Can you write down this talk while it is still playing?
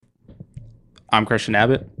I'm Christian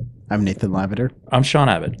Abbott. I'm Nathan Lavender. I'm Sean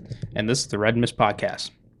Abbott. And this is the Red Mist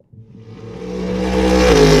Podcast.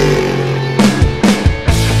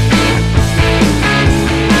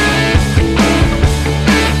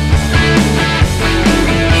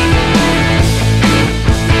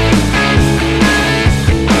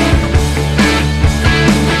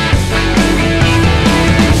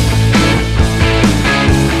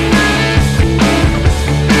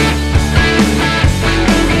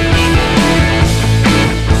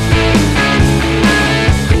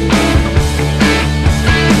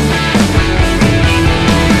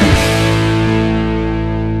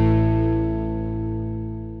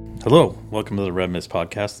 Hello, welcome to the Red Mist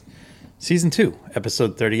Podcast, Season 2,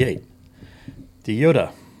 Episode 38. The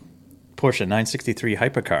Yoda Porsche 963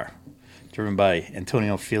 Hypercar, driven by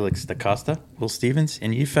Antonio Felix da Costa, Will Stevens,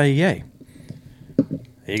 and Yifei. There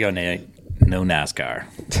you go, Nate. No NASCAR.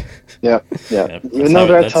 Yeah. Yep. Even though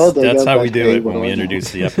they're at Talladega, that's how we do it when we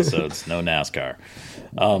introduce the episodes. No NASCAR.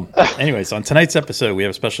 Anyways, on tonight's episode, we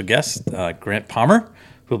have a special guest, Grant Palmer,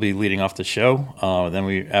 who will be leading off the show.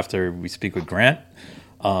 Then after we speak with Grant,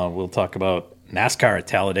 we'll talk about NASCAR at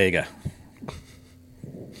Talladega.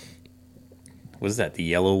 What is that?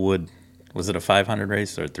 The Yellowwood? Was it a 500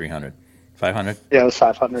 race or 300? 500? Yeah, it was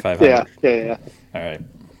 500. 500. Yeah. All right.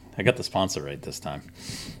 I got the sponsor right this time.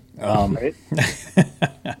 Right.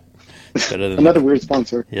 Better than Another weird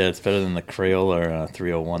sponsor. Yeah, it's better than the Crayola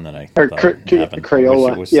 301 that I Or thought happened.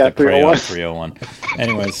 Crayola. Which Yeah, the Crayola 301. 301.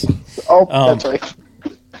 Anyways. That's right.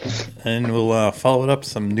 And we'll follow it up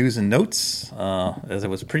some news and notes, as it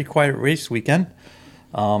was a pretty quiet race weekend.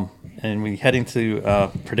 And we head into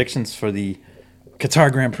predictions for the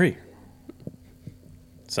Qatar Grand Prix.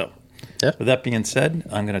 So, With that being said,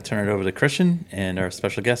 I'm going to turn it over to Christian and our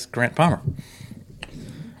special guest, Grant Palmer.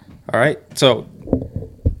 All right. So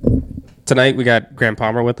tonight we got Grant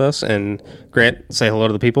Palmer with us. And Grant, say hello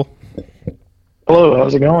to the people. Hello,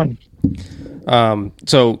 how's it going?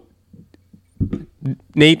 So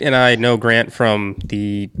Nate and I know Grant from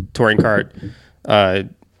the Touring Kart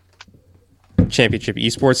Championship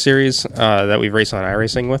eSports series that we've raced on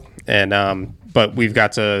iRacing with, and but we've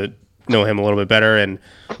got to know him a little bit better, and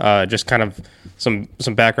just kind of some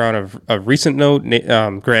background of recent note.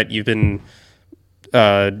 Grant, you've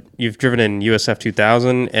driven in USF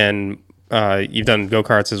 2000, and you've done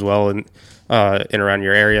go-karts as well in around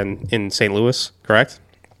your area in St. Louis, correct?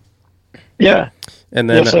 Yeah. And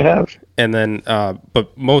then, yes, I have. And then,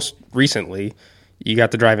 but most recently, you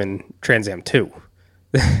got to drive in Trans Am 2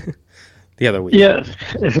 the other week. Yeah,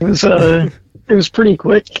 it was pretty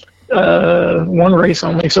quick. One race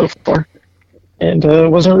only so far, and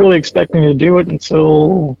wasn't really expecting to do it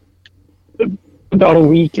until about a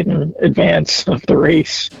week in advance of the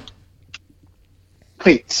race.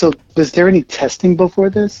 Wait, so was there any testing before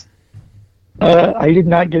this? I did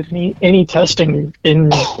not get any testing in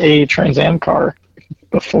a Trans Am car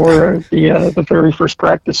before the very first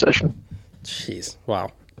practice session. Jeez,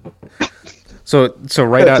 wow. So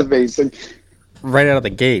right That's out amazing. Right out of the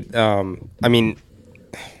gate. I mean,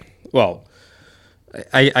 well,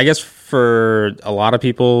 I guess for a lot of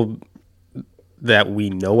people that we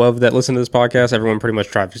know of that listen to this podcast, everyone pretty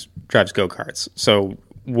much drives go-karts. So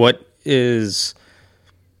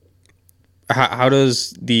how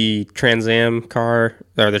does the Trans Am car,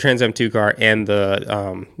 or the Trans Am 2 car, and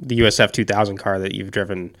the USF 2000 car that you've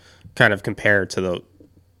driven kind of compare to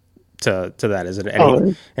that? Is it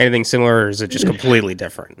anything similar, or is it just completely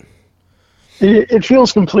different? It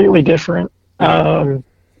feels completely different.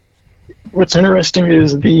 What's interesting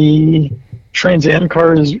is the Trans Am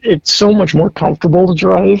car it's so much more comfortable to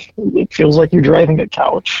drive. It feels like you're driving a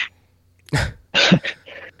couch.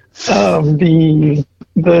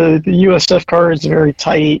 The USF car is very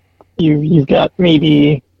tight. You've got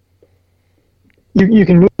maybe you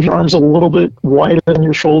can move your arms a little bit wider than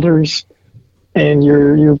your shoulders, and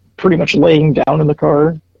you're pretty much laying down in the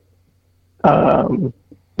car.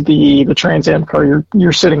 The Trans Am car,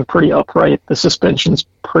 you're sitting pretty upright. The suspension's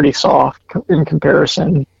pretty soft in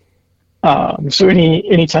comparison. So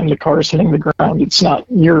anytime the car is hitting the ground, it's not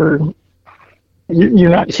you're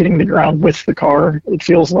not hitting the ground with the car. It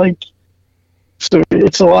feels like. So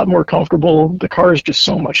it's a lot more comfortable. The car is just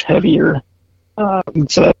so much heavier.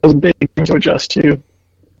 So that was a big thing to adjust to.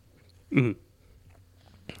 Mm-hmm.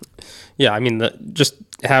 Yeah, I mean, just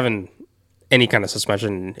having any kind of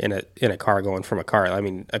suspension in a car going from a car. I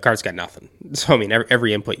mean, a car's got nothing. So I mean,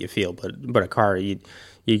 every input you feel, but a car,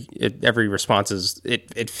 every response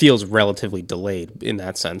it feels relatively delayed in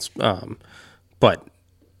that sense. But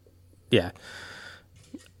yeah,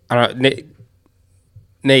 I don't know,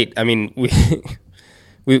 Nate. I mean,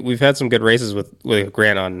 we've had some good races with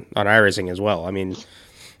Grant on iRacing as well. I mean,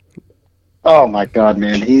 Oh my God,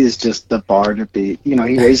 man, he's just the bar to beat. He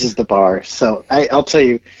raises the bar. So I'll tell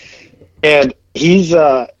you, and he's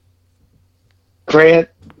Grant.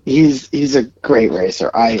 He's a great racer.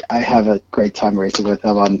 I have a great time racing with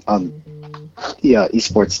him on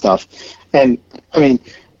eSports stuff. And I mean,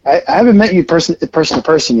 I haven't met you person to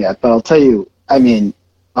person yet, but I'll tell you, I mean,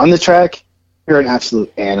 on the track, you're an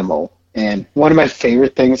absolute animal. And one of my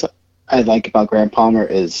favorite things I like about Grant Palmer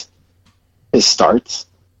is his starts,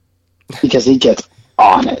 because he gets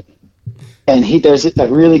on it. And there's a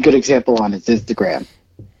really good example on his Instagram.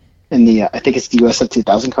 In the I think it's the USF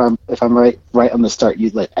 2000 car, if I'm right on the start,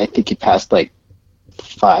 I think he passed like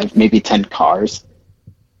 5, maybe 10 cars.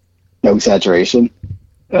 No exaggeration.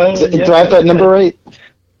 Drive that number right?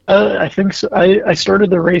 I think so. I started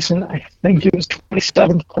the race in, I think it was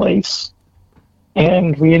 27th place,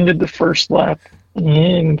 and we ended the first lap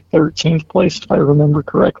in 13th place, if I remember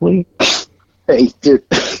correctly. Hey, dude,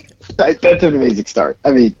 that's an amazing start.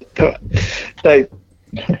 I mean,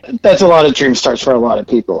 that's a lot of dream starts for a lot of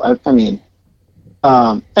people. I mean,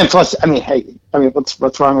 and plus, I mean, hey,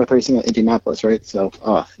 what's wrong with racing at Indianapolis, right?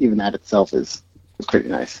 So, even that itself is pretty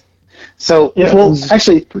nice. So, yeah, well,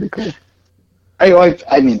 actually, pretty cool.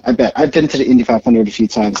 I mean, I bet I've been to the Indy 500 a few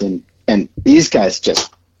times, and these guys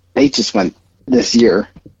just went this year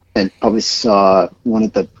and probably saw one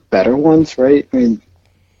of the better ones, right? I mean,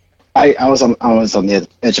 I was on the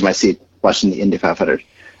edge of my seat watching the Indy 500,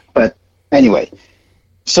 but anyway,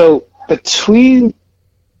 so between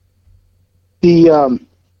the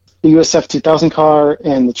USF 2000 car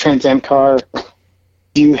and the Trans Am car,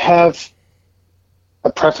 do you have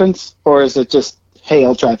a preference, or is it just, hey,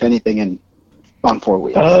 I'll drive anything and on 4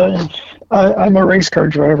 wheels? I'm a race car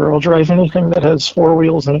driver. I'll drive anything that has 4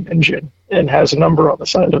 wheels and an engine and has a number on the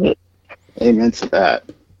side of it. Amen to that.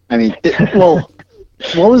 I mean,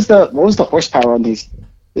 what was the horsepower on these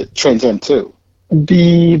Trans Am 2?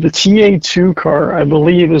 The TA2 car, I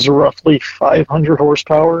believe, is roughly 500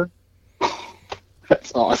 horsepower.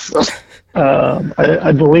 That's awesome.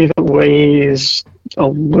 I believe it weighs a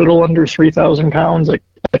little under 3,000 pounds.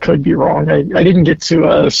 I could be wrong. I didn't get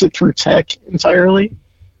to sit through tech entirely.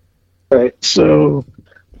 Right. So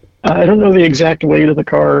I don't know the exact weight of the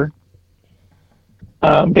car.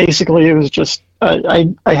 Basically, it was just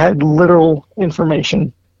I had little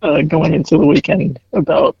information going into the weekend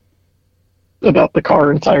about the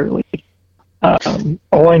car entirely.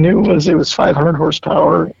 All I knew was it was 500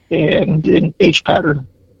 horsepower and an H pattern,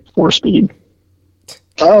 4-speed.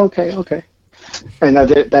 Oh, okay. And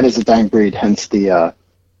that is a dying breed, hence the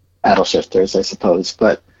paddle shifters, I suppose.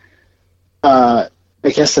 But I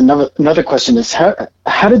guess another question is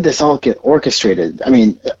how did this all get orchestrated? I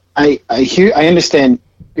mean, I understand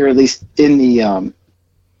you're at least in the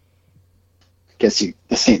the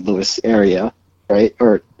St. Louis area, right?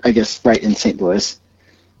 Or I guess right in St. Louis.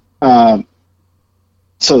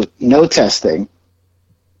 So no testing.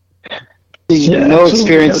 No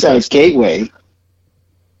experience at Gateway.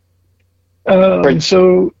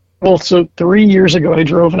 So 3 years ago, I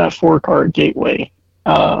drove an F4 car at Gateway.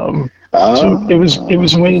 So it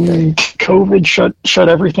was when COVID shut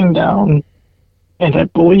everything down, and I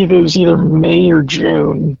believe it was either May or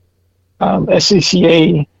June.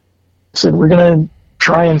 SCCA said we're gonna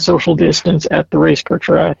try and social distance at the race car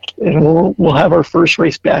track, and we'll have our first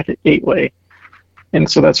race back at Gateway. And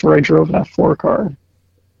so that's where I drove an F4 car.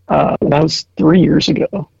 That was 3 years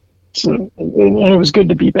ago. So and it was good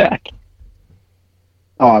to be back.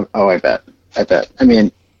 Oh, I bet. I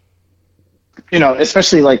mean,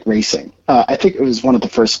 especially like racing. I think it was one of the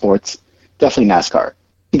first sports, definitely NASCAR,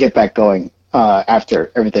 to get back going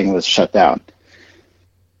after everything was shut down.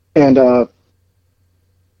 And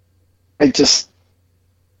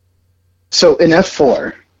so in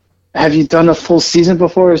F4, have you done a full season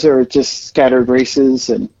before, or is there just scattered races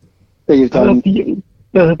and that you've done?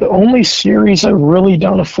 The only series I've really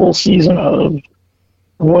done a full season of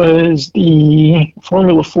was the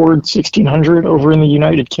Formula Ford 1600 over in the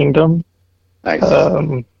United Kingdom. Nice.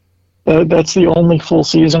 That's the only full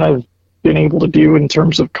season I've been able to do in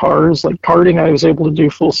terms of cars. Like karting, I was able to do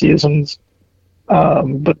full seasons,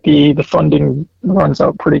 but the funding runs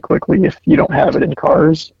out pretty quickly if you don't have it in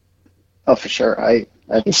cars. Oh, for sure. I've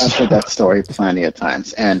heard that story plenty of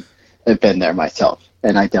times, and I've been there myself,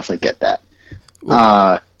 and I definitely get that.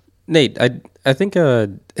 Nate, I think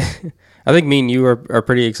I think me and you are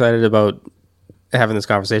pretty excited about having this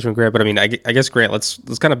conversation with Grant. But I mean, I guess Grant, let's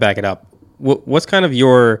kind of back it up. What's kind of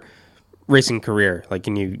your racing career like?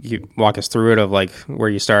 Can you walk us through it of like where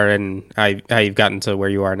you started and how you've gotten to where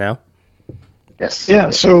you are now? Yes. Yeah.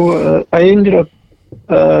 So I ended up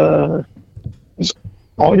It was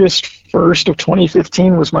August 1st of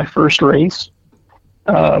 2015 was my first race.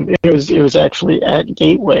 It was actually at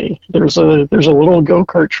Gateway. There's a little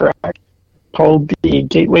go-kart track called the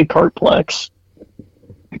Gateway Kartplex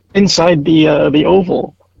inside the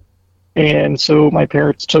oval, and so my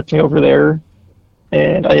parents took me over there,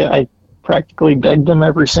 and I practically begged them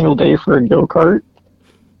every single day for a go-kart.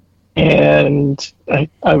 And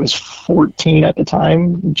I was 14 at the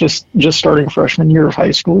time, just starting freshman year of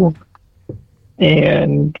high school,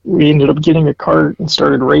 and we ended up getting a kart and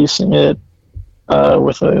started racing it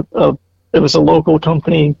with it was a local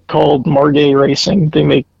company called Margay Racing.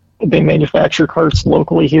 They manufacture karts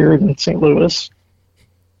locally here in St. Louis,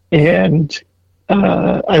 and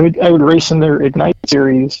I would race in their Ignite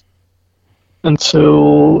series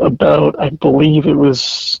until about, I believe it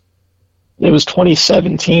was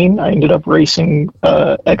 2017. I ended up racing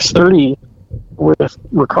X30 with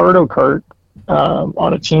Ricardo Kart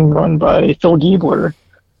on a team run by Phil Giebler.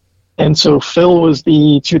 And so Phil was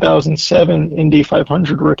the 2007 Indy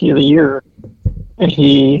 500 Rookie of the Year, and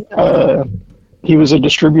he was a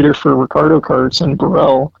distributor for Ricardo Karts and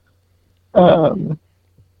Burrell.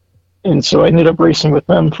 And so I ended up racing with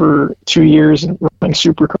them for 2 years and running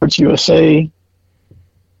Superkarts USA.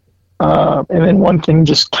 And then one thing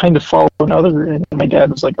just kind of followed another, and my dad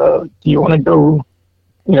was like, do you want to go,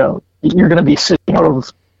 you're going to be sitting out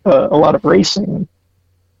of a lot of racing,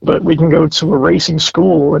 but we can go to a racing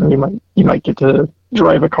school, and you might get to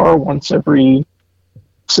drive a car once every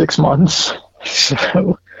 6 months.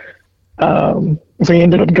 So we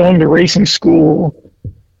ended up going to racing school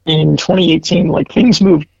in 2018. Like, things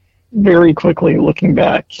moved very quickly looking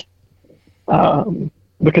back,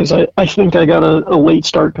 because I think I got a late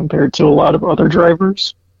start compared to a lot of other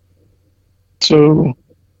drivers. So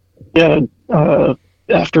yeah,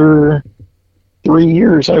 after 3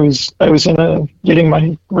 years, I was getting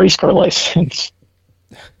my race car license.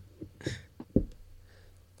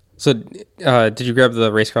 So, did you grab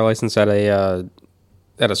the race car license at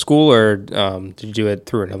a school, or did you do it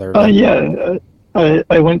through another? Yeah,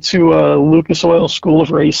 I went to Lucas Oil School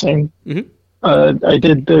of Racing. Mm-hmm. I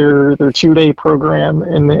did their 2-day program,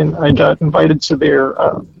 and then I got invited to their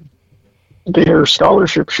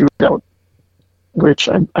scholarship shootout, which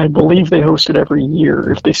I believe they hosted every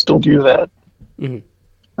year, if they still do that.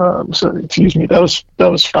 Mm-hmm. So excuse me, that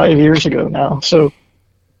was 5 years ago now. So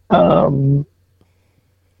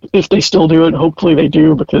if they still do it, hopefully they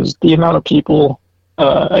do, because the amount of people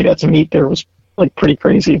I got to meet there was like pretty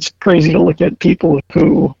crazy. It's crazy to look at people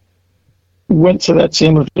who went to that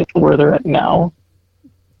same event where they're at now,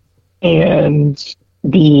 and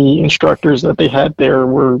the instructors that they had there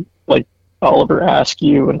were like Oliver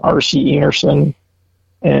Askew and R.C. Enerson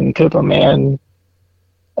and Pippa Mann,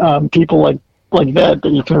 people like that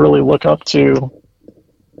you can really look up to.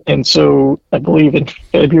 And so I believe in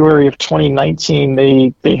February of 2019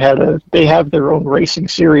 they have their own racing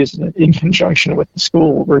series in conjunction with the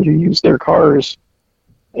school where you use their cars.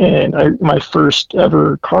 And my first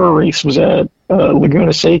ever car race was at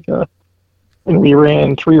Laguna Seca, and we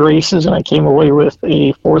ran 3 races, and I came away with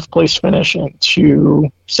a 4th place finish and 2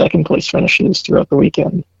 second place finishes throughout the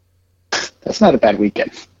weekend. That's not a bad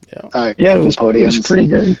weekend. Yeah, it was pretty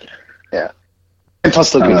good. Yeah. And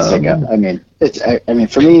plus Laguna Seca. I mean,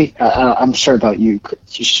 for me, I'm sure about you.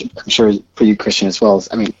 I'm sure for you, Christian, as well.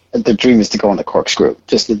 The dream is to go on the corkscrew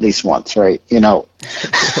just at least once, right?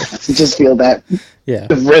 Just feel that,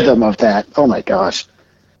 the rhythm of that. Oh my gosh.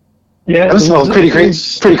 Yeah, it was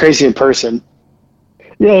pretty crazy in person.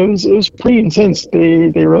 Yeah, it was pretty intense.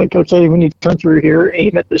 They were like, okay, when you turn through here,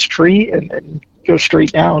 aim at this tree and then go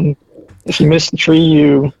straight down. If you miss the tree,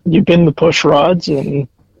 you bend the push rods, and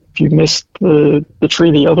if you miss the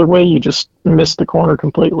tree the other way, you just miss the corner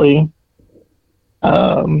completely.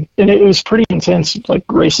 And it was pretty intense, like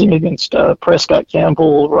racing against Prescott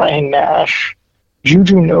Campbell, Ryan Nash,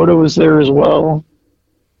 Juju Noda was there as well.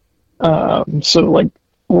 So like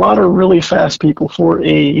a lot of really fast people for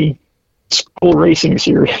a school racing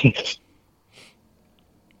series.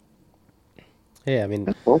 Yeah,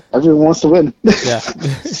 well, everyone wants to win. Yeah.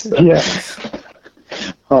 Yeah.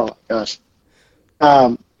 Oh my gosh.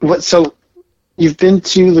 So you've been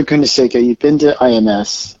to Laguna Seca, you've been to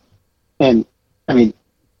IMS, and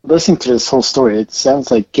listening to this whole story, it sounds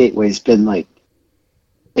like Gateway's been like,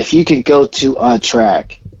 if you could go to a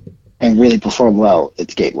track and really perform well,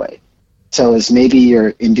 it's Gateway. So is maybe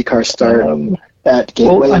your IndyCar start at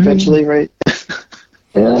Gateway eventually, right?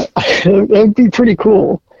 Yeah, that would be pretty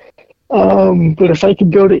cool. But if I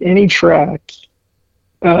could go to any track,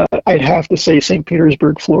 I'd have to say St.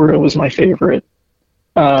 Petersburg, Florida was my favorite.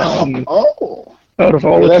 I out of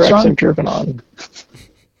all Hear the that, tracks Sean? I've driven on.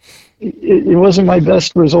 It wasn't my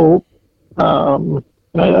best result. I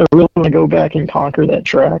really want to go back and conquer that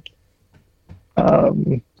track.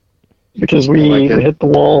 Because I we like it. hit the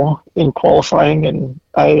wall in qualifying, and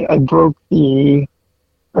I broke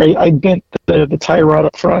I bent the tie rod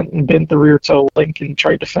up front and bent the rear toe link and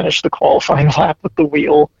tried to finish the qualifying lap with the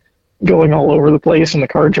wheel going all over the place and the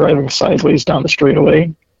car driving sideways down the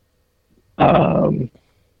straightaway.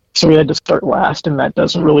 So we had to start last, and that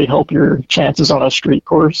doesn't really help your chances on a street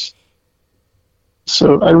course.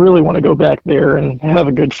 So I really want to go back there and have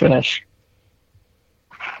a good finish.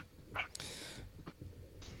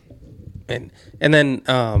 And then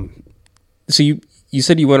so you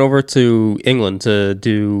said you went over to England to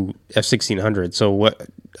do F1600. So what?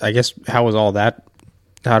 I guess how was all that?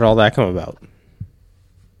 How did all that come about?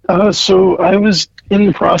 So I was in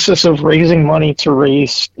the process of raising money to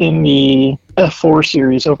race in the F4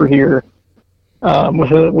 series over here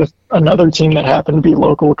with another team that happened to be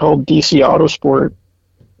local called DC Autosport,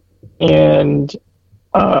 and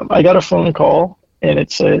I got a phone call, and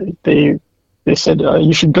it said they said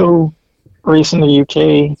you should go race in the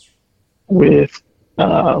UK with.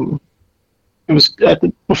 It was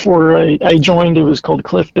before I joined. It was called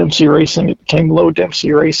Cliff Dempsey Racing. It became Low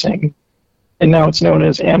Dempsey Racing, and now it's known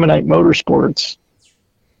as Ammonite Motorsports.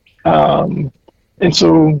 And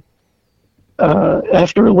so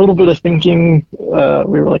after a little bit of thinking, we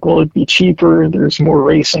were like, well, it'd be cheaper. There's more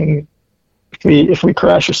racing. If we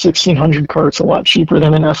crash a 1600 car, it's a lot cheaper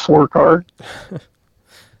than an F4 car.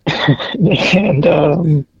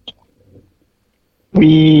 And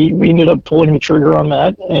we ended up pulling the trigger on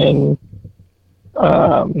that, and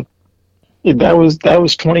that was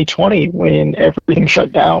 2020 when everything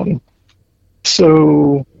shut down.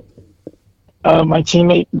 So my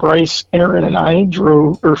teammate Bryce, Aaron, and I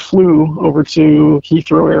flew over to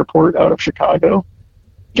Heathrow Airport out of Chicago,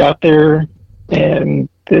 got there, and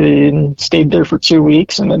then stayed there for 2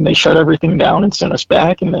 weeks, and then they shut everything down and sent us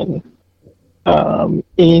back. And then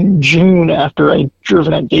in June, after I'd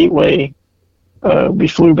driven at Gateway, we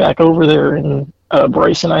flew back over there, and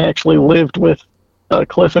Bryce and I actually lived with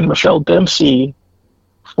Cliff and Michelle Dempsey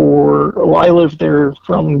I lived there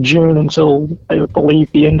from June until, I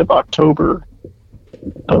believe, the end of October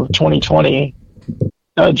of 2020,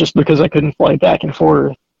 just because I couldn't fly back and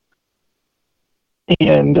forth.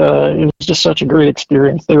 And it was just such a great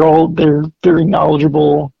experience. They're very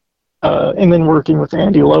knowledgeable. And then working with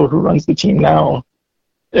Andy Lowe, who runs the team now,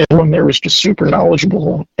 everyone there was just super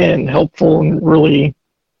knowledgeable and helpful, and really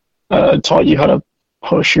taught you how to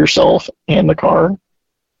push yourself and the car,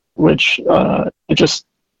 which it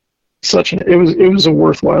was a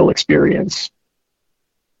worthwhile experience.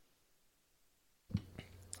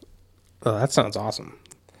 Oh, that sounds awesome.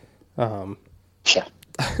 Yeah.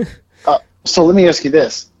 So let me ask you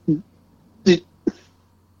this: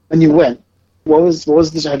 when you went, what was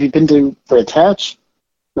this? Have you been for Attach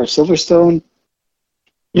or Silverstone?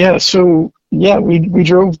 Yeah. So yeah, we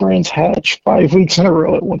drove Brands Hatch 5 weeks in a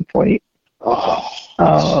row at one point. Oh,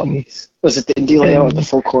 was it the Indy layout or the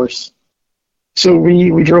full course? So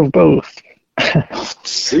we drove both. Oh,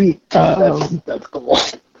 see, that's cool.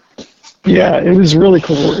 Yeah, it was really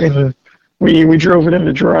cool, and we drove it in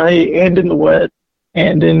the dry and in the wet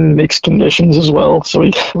and in mixed conditions as well. So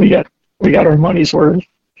we got our money's worth.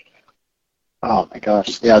 Oh my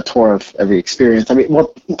gosh, yeah, a tour of every experience.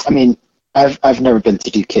 I've never been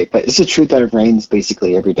to UK, but is it true that it rains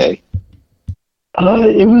basically every day?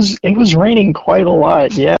 It was raining quite a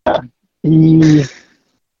lot. Yeah,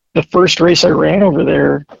 the first race I ran over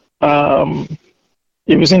there,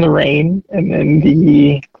 it was in the rain, and then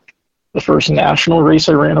the first national race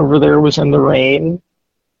I ran over there was in the rain,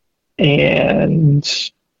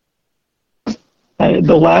 and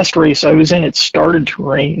the last race I was in, it started to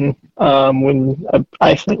rain. When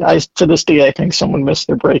I to this day I think someone missed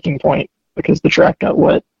their braking point because the track got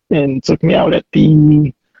wet and took me out at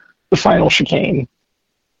the final chicane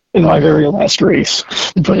in my very last race.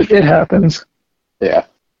 But it happens. Yeah.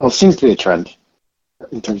 Well, it seems to be a trend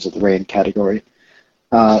in terms of the rain category.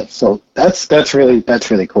 So that's really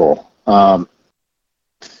cool. Trying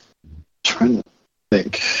to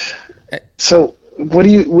think. So what do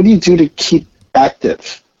you do to keep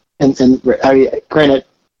active? And I mean, granted,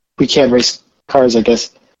 we can't race cars, I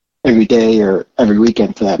guess, every day or every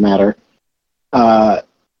weekend for that matter.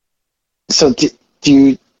 So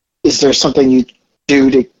is there something you do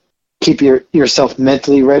to keep yourself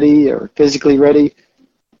mentally ready or physically ready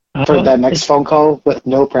for that next phone call with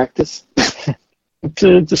no practice?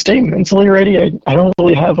 To stay mentally ready, I don't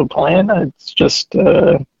really have a plan. It's just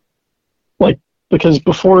like because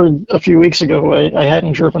before a few weeks ago, I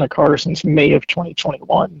hadn't driven a car since May of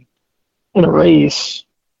 2021 in a race.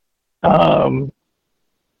 So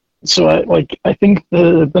I think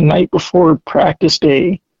the night before practice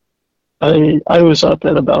day, I was up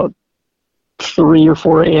at about 3 or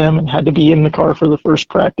 4 a.m. and had to be in the car for the first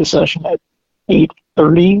practice session at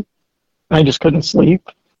 8:30. I just couldn't sleep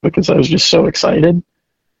because I was just so excited.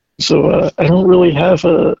 So I don't really have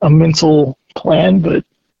a mental plan, but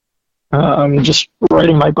just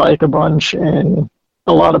riding my bike a bunch and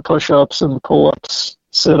a lot of push-ups and pull-ups,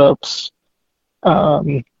 sit-ups.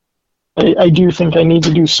 I do think I need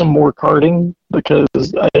to do some more karting because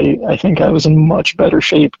I think I was in much better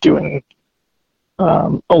shape doing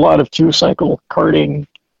a lot of two-cycle karting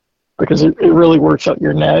because it really works out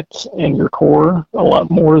your neck and your core a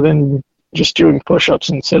lot more than just doing push-ups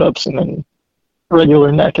and sit-ups and then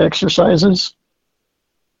regular neck exercises.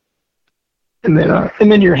 And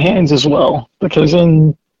then your hands as well, because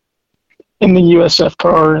in the USF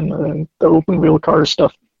car and the open wheel car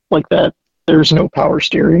stuff like that, there's no power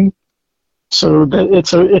steering. So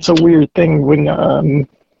it's a weird thing when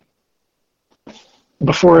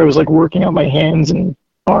before I was like working out my hands and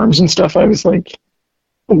arms and stuff, I was like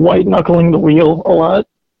white knuckling the wheel a lot.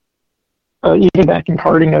 Even back in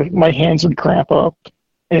karting, my hands would cramp up,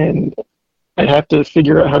 and I'd have to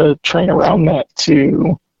figure out how to train around that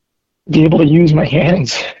to be able to use my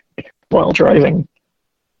hands while driving.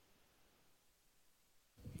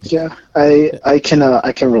 Yeah, I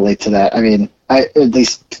can relate to that. I mean, I at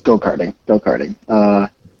least go karting.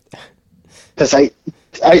 Because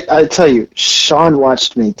I tell you, Sean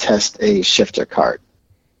watched me test a shifter kart,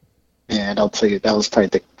 and I'll tell you that was probably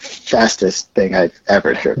the fastest thing I've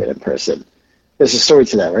ever driven in person. There's a story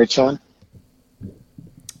to that, right, Sean?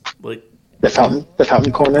 Like the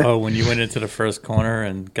fountain corner. Oh, when you went into the first corner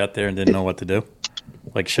and got there and didn't know what to do,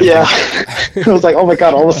 like shifting. Yeah, I was like, oh my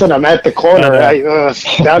god! All of a sudden, I'm at the corner.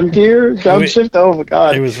 Down gear, downshift. Oh my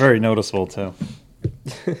god! It was very noticeable too.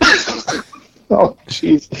 Oh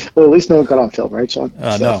jeez. Well, at least no one got on film, right, Sean?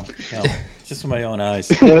 No, just with my own eyes.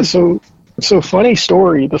 Yeah, so funny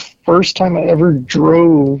story. The first time I ever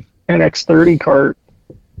drove an X30 kart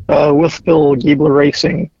with Phil Giebler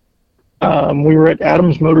Racing, we were at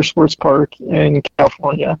Adams Motorsports Park in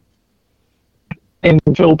California, and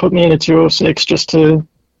Phil put me in a 206 just to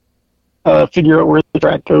figure out where the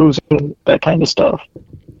track goes and that kind of stuff.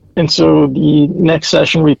 And so the next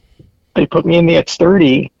session, they put me in the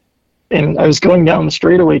X30, and I was going down the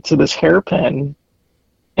straightaway to this hairpin,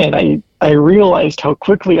 and I realized how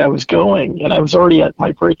quickly I was going, and I was already at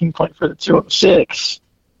my braking point for the 206.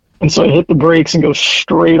 And so I hit the brakes and go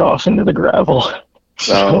straight off into the gravel.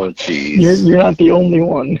 So oh, jeez. You're not the only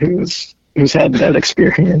one who's had that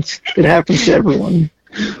experience. It happens to everyone.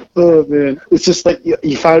 Oh man, it's just like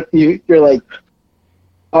you're like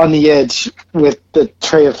on the edge with the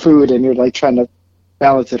tray of food, and you're like trying to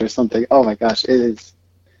balance it or something. Oh my gosh, it is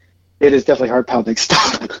definitely heart pounding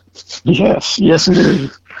stuff. Yes, it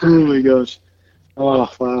is. Oh my gosh.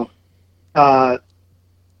 Oh wow.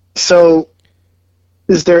 So,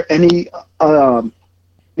 is there any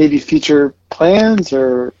maybe future plans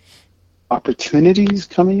or opportunities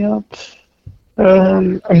coming up?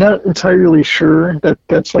 I'm not entirely sure.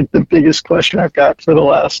 That's like the biggest question I've got for the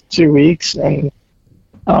last 2 weeks, and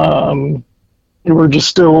we're just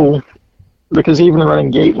still, because even running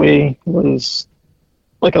Gateway was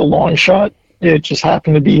like a long shot. It just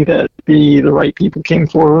happened to be that the right people came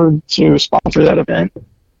forward to sponsor that event.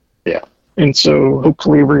 Yeah. And so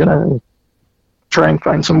hopefully we're going to try and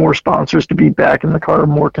find some more sponsors to be back in the car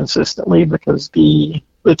more consistently, because the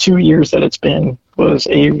 2 years that it's been was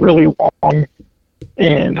a really long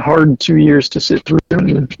and hard 2 years to sit through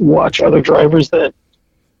and watch other drivers that,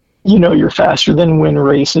 you're faster than win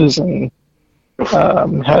races and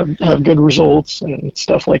have good results and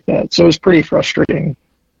stuff like that. So it's pretty frustrating.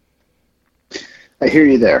 I hear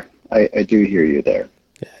you there. I do hear you there.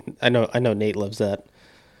 Yeah, I know Nate loves that.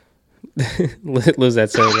 Lives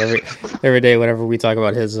that saying every day whenever we talk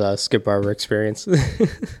about his Skip Barber experience.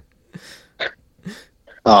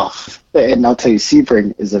 Oh, and I'll tell you,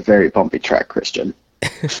 Sebring is a very bumpy track, Christian.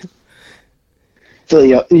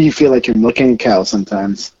 You feel like you're milking a cow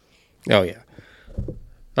sometimes. Oh yeah.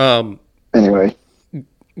 Anyway,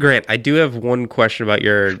 Grant, I do have one question about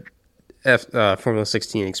your Formula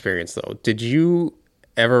 16 experience, though. Did you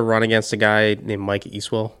ever run against a guy named Mike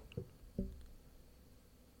Eastwell?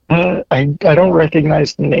 I don't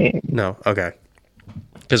recognize the name. No, okay.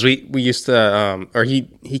 Because we used to, or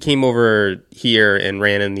he came over here and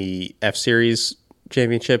ran in the F Series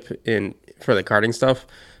championship for the karting stuff,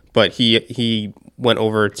 but he went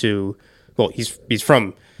over to, well, he's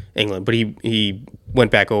from England, but he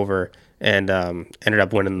went back over and ended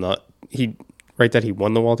up winning he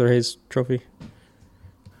won the Walter Hayes Trophy.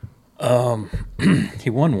 He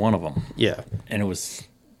won one of them. Yeah, And it was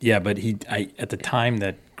but at the time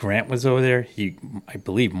that Grant was over there, I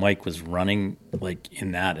believe Mike was running like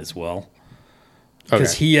in that as well.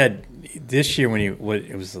 Because he had this year it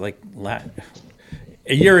was like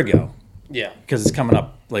a year ago. Yeah, because it's coming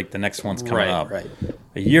up. Like the next one's coming up. Right.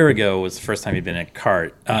 A year ago was the first time he'd been in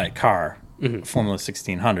a car, Formula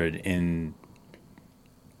 1600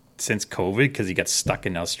 since COVID because he got stuck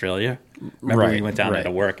in Australia. Remember when he went down there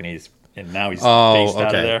to work and now he's based out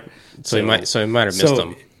of there. So he might have missed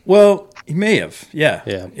him. Well, he may have. Yeah.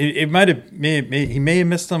 Yeah. It might have. He may have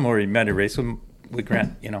missed him, or he might have raced with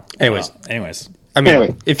Grant. Anyways. I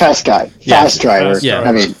mean, fast guy, fast driver. Yeah.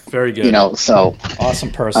 I mean, very good. So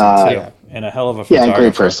awesome person too, and a hell of a photographer. Yeah,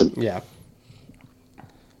 great person. Yeah.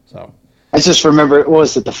 So I just remember, what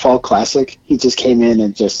was it, the Fall Classic? He just came in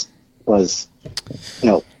and just was,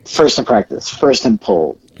 first in practice, first in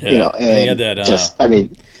pole. Yeah. And he had that.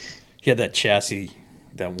 He had that chassis,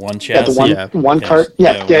 that one chassis. One cart.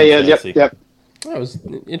 Yep. That was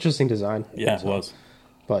an interesting design. Yeah, it was.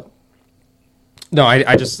 But no,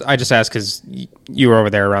 I just asked because you were over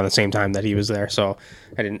there around the same time that he was there, so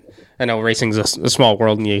I know racing's a small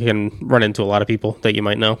world, and you can run into a lot of people that you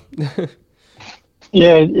might know.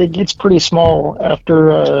 Yeah, it gets pretty small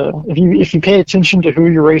after if you pay attention to who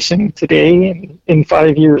you're racing today. And in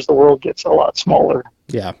 5 years, the world gets a lot smaller.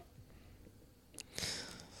 Yeah.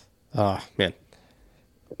 Oh man.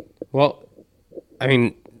 Well, I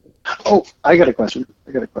mean. Oh, I got a question.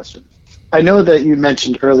 I know that you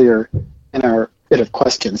mentioned earlier in our bit of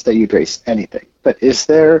questions that you'd race anything, but is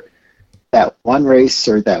there that one race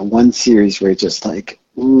or that one series where you're just like,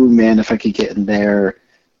 ooh man, if I could get in there,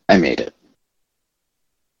 I made it?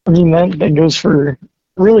 I mean, that goes for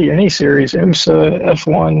really any series. IMSA,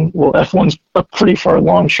 F1. Well, F1's a pretty far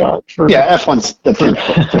long shot. F1's the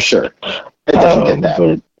pinnacle for sure. I definitely did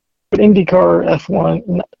that. But IndyCar,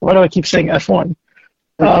 F1. Why do I keep saying F1?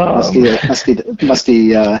 Must be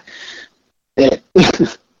it.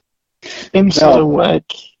 IMSA,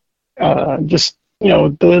 WEC, just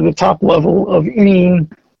the top level of any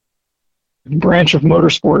branch of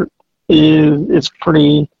motorsport is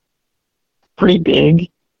pretty big.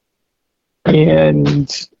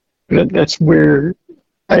 And that's where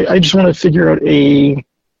I just want to figure out a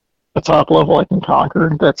top level I can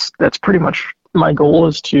conquer. That's pretty much my goal,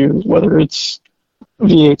 is to, whether it's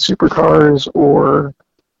V8 supercars or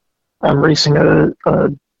I'm racing a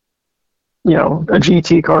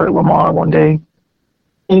GT car at Le Mans one day.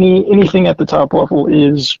 Anything at the top level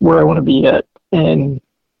is where I want to be at and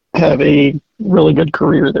have a really good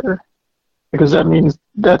career there, because that means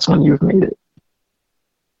that's when you've made it.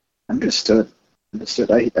 Understood.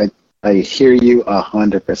 I hear you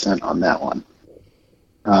 100% on that one.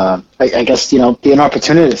 I guess be an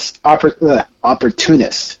opportunist.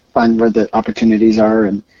 Opportunist. Find where the opportunities are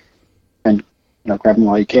and grab them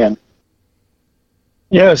while you can.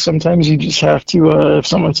 Yeah, sometimes you just have to. If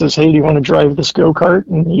someone says, "Hey, do you want to drive this go-kart?"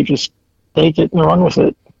 and you just take it and run with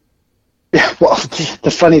it. Yeah. Well,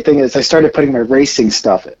 the funny thing is, I started putting my racing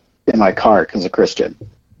stuff in my car because of Christian.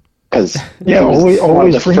 Because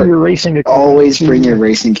always bring your racing gear. Always bring your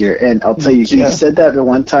racing gear. And I'll tell you, he said that the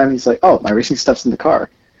one time. He's like, "Oh, my racing stuff's in the car,"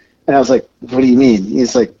 and I was like, "What do you mean?"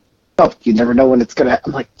 He's like, "Oh, you never know when it's gonna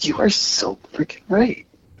happen." I'm like, "You are so freaking right."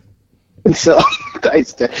 And so I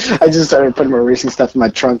just started putting my racing stuff in my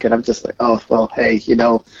trunk, and I'm just like, "Oh, well, hey, he's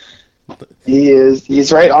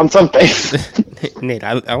right on something." Nate,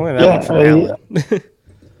 I wanted that one from Alan.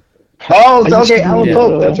 Oh, okay, Alan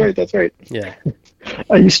Pope. That's right. Yeah.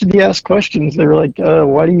 I used to be asked questions. They were like,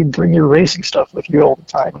 "Why do you bring your racing stuff with you all the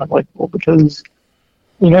time?" And I'm like, "Well, because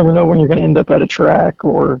you never know when you're going to end up at a track,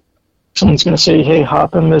 or someone's going to say, 'Hey,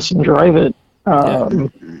 hop in this and drive it.'"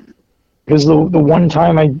 Because the one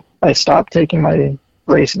time I stopped taking my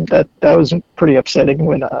racing, that was pretty upsetting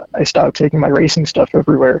when I stopped taking my racing stuff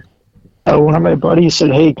everywhere. One of my buddies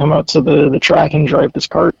said, "Hey, come out to the track and drive this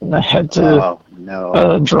kart," and I had to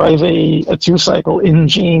drive a 2-cycle in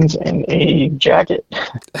jeans and a jacket.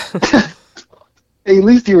 Hey, at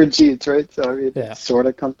least you were in jeans, right? So I mean, it's sort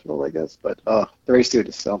of comfortable, I guess. But the race suit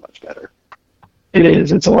is so much better. It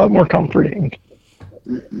is. It's a lot more comforting.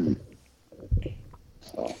 Mm-hmm.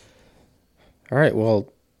 So. All right.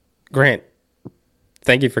 Well, Grant,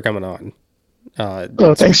 thank you for coming on.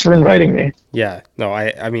 Thanks for inviting me. Yeah. No,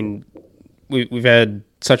 I mean, we've had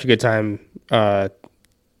such a good time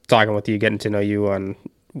talking with you, getting to know you on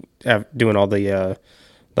doing all the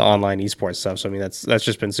online esports stuff. So I mean, that's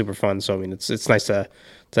just been super fun. So I mean, it's nice to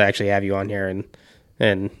actually have you on here and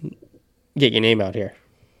and get your name out here.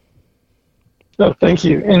 Oh, thank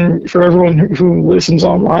you. And for everyone who listens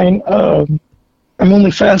online, I'm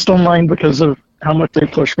only fast online because of how much they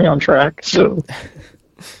push me on track. So.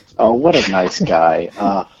 Oh, what a nice guy.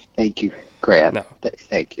 Thank you, Grant. No.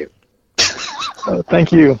 Thank you.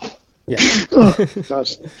 Thank you. Yeah. Oh,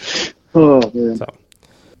 gosh. Oh, man. So.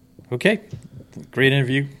 Okay. Great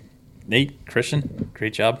interview. Nate, Christian,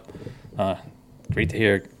 great job. Great to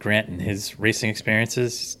hear Grant and his racing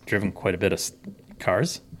experiences. He's driven quite a bit of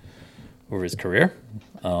cars over his career.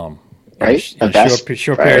 Right? In a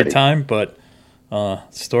short period of time, but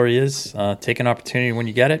story is take an opportunity when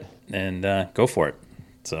you get it and go for it.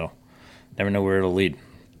 So never know where it'll lead.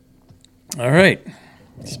 All right.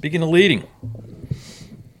 Speaking of leading.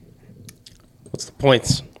 What's the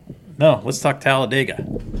points? No, let's talk Talladega.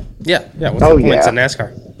 Yeah. What's the points in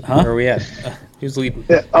NASCAR? Huh? Where are we at? Who's leading?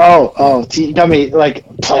 You tell me, like,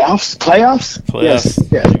 playoffs? Playoffs. Yes.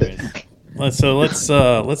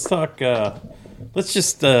 Let's talk.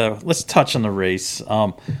 Let's touch on the race.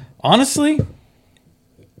 Honestly,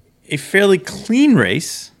 a fairly clean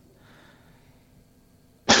race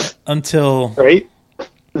until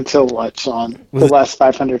what, Sean? The last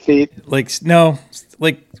 500 feet?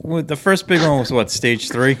 The first big one was what, stage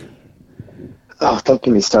 3? Oh, don't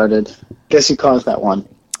get me started. Guess who caused that one?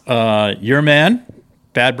 Your man,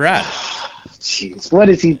 Bad Brad. Jeez, what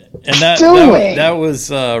is he doing? That was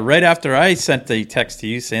right after I sent the text to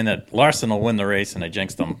you saying that Larson will win the race, and I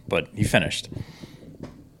jinxed him, but he finished.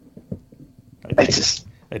 I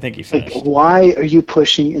think he finished. Like, why are you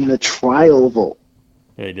pushing in the tri-oval?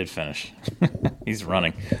 Yeah, he did finish. He's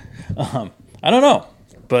running. I don't know,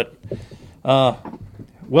 but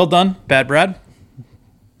well done, Bad Brad.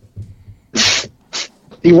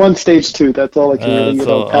 He won stage 2. That's all I can really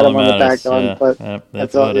pat him on the back on. But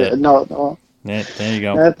that's all. It. No. Yeah, there you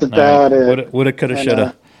go. That's about it. Woulda, coulda,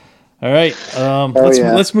 shoulda. All right.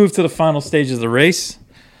 Let's move to the final stages of the race.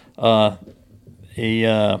 I'm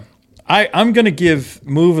going to give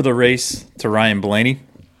move of the race to Ryan Blaney.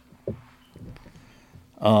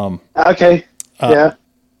 Okay. Yeah.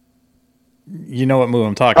 You know what move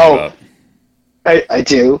I'm talking about. I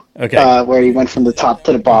do. Okay. Where he went from the top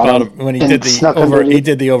to the bottom. When he did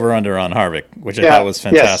the over-under on Harvick, which I thought was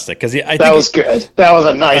fantastic. Because that was good. That was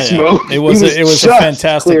a nice move. It was a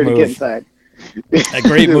fantastic move. A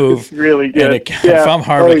great move. Really good. If I'm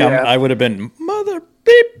Harvick, I would have been mother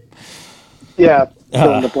beep. Yeah.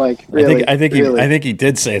 Fill in the blank. Really, I think he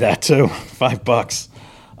did say that too. $5.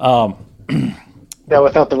 Yeah,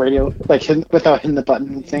 without the radio, without hitting the button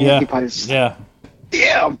and saying he probably just, yeah,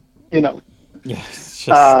 you know. Yeah, it's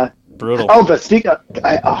just brutal. Oh, but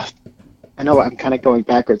I know I'm kind of going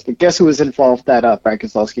backwards, but guess who was involved that Brad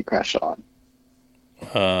Keselowski crashed on?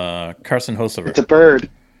 Carson Hocevar. It's a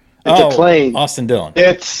bird. It's a plane. Austin Dillon.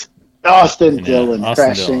 It's Austin Dillon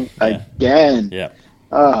crashing again. Yeah.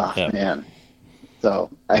 Oh, man.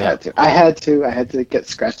 So I had to get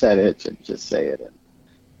scratch that itch and just say it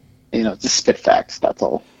and, just spit facts. That's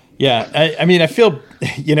all. Yeah, I mean, I feel,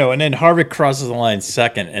 and then Harvick crosses the line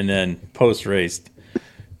second, and then post-race,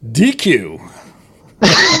 DQ.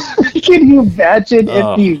 Can you imagine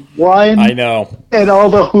if he won? I know. And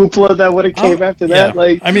all the hoopla that would have came after that?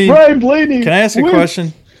 Ryan Blaney. Can I ask a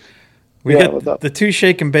question? We what's up? the 2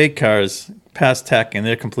 shake and bake cars past Tech, and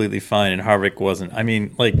they're completely fine, and Harvick wasn't. I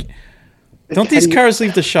mean, don't these cars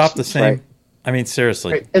leave the shop the same? Right. I mean,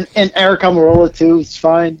 seriously. Right. And Eric Almirola, too, is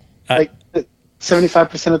fine.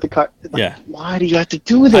 75% of the car. Why do you have to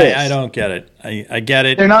do this? I don't get it. I get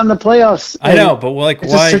it. They're not in the playoffs. I know, but why?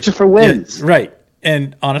 Just searching for wins. Yeah, right.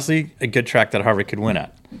 And honestly, a good track that Harvick could win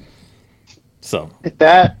at. So. Like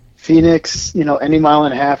that, Phoenix, any mile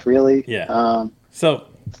and a half, really. Yeah. So,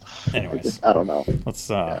 anyways. I don't know. Let's,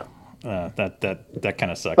 that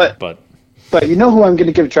kind of sucked. But you know who I'm going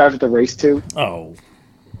to give driver the race to? Oh.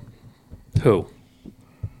 Who?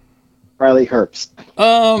 Riley Herbst.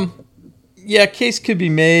 Yeah, case could be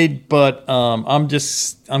made, but I'm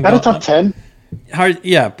got a top 10.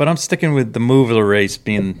 But I'm sticking with the move of the race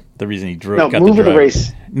being the reason he got the move of the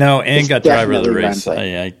race. No, and got driver of the race.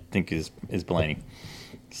 I think is Blaney.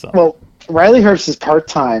 So. Well, Riley Herbst is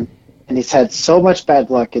part-time, and he's had so much bad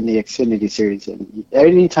luck in the Xfinity Series. And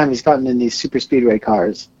anytime he's gotten in these super speedway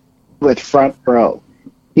cars with front row,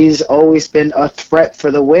 he's always been a threat for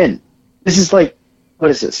the win. This is what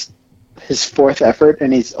is this? His 4th effort,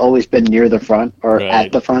 and he's always been near the front or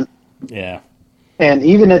at the front. Yeah. And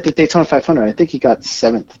even at the Daytona 500, I think he got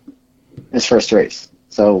 7th in his first race.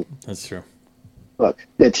 So that's true. Look,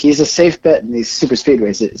 he's a safe bet in these super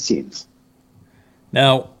speedways, it seems.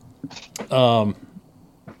 Now,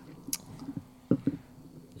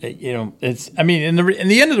 it's. I mean, in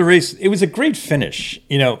the end of the race, it was a great finish.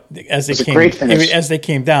 As they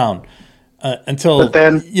came down, until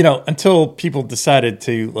until people decided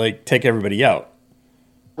to take everybody out.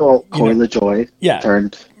 Well, Corey LaJoy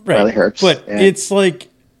turned Riley Herbst, but it's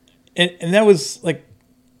and that was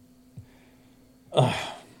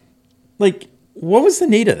what was the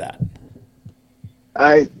need of that?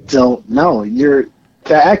 I don't know. You're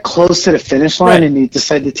that close to the finish line, and you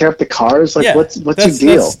decide to tear up the cars. What's your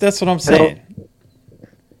deal? That's what I'm saying.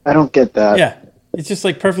 I don't get that. Yeah, it's just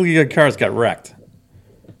perfectly good cars got wrecked.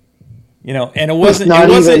 And it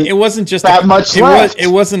wasn't just that much left. It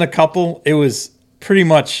wasn't a couple. It was pretty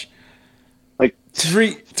much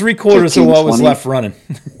three quarters 15, of what was 20. left running.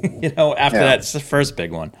 After that's the first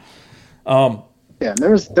big one. There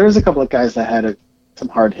was a couple of guys that had some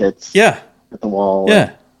hard hits. Yeah. At the wall.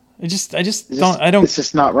 Yeah. I just don't. It's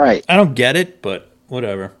just not right. I don't get it, but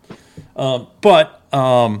whatever. All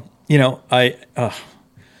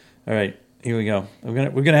right, here we go.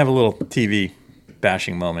 We're gonna have a little TV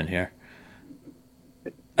bashing moment here.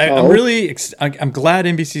 I'm really I'm glad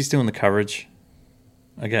NBC's doing the coverage.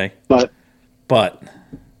 Okay. But.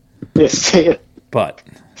 Yes, say it. But.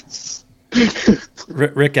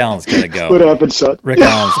 Rick Allen's got to go. What happened, son? Rick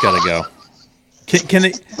Allen's got to go. Can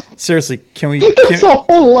they seriously? Can we? There's a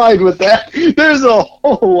whole line with that. There's a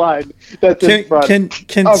whole line that's in front.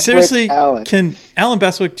 Can seriously? Can Alan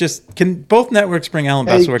Bestwick can both networks bring Alan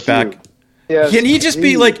Bestwick back? Yes, can he just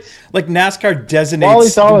be like NASCAR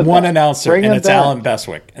designates one announcer and it's Alan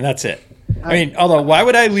Bestwick and that's it? I mean, although why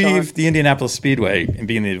would I leave the Indianapolis Speedway and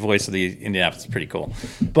being the voice of the Indianapolis? Pretty cool,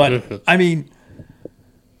 but I mean.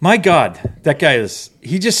 My God, that guy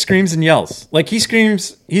he just screams and yells. He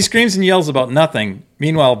screams and yells about nothing.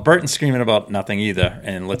 Meanwhile, Burton's screaming about nothing either,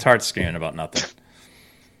 and Letard's screaming about nothing.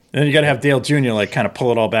 And then you got to have Dale Jr. kind of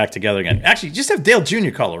pull it all back together again. Actually, just have Dale Jr.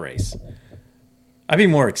 call a race. I'd be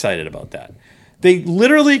more excited about that. They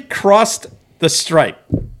literally crossed the stripe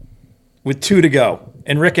with 2 to go,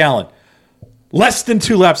 and Rick Allen, less than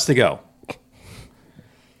 2 laps to go.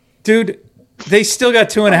 Dude, they still got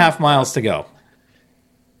 2.5 miles to go.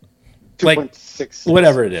 2.6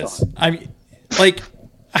 whatever it is. I mean,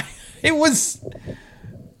 it was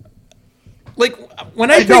when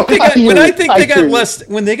they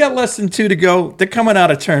got less than 2 to go, they're coming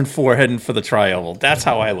out of turn 4 heading for the tri-oval. That's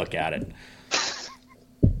how I look at it.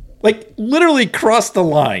 Literally crossed the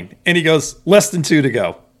line, and he goes less than 2 to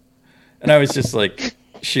go, and I was just like,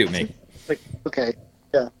 shoot me. Okay,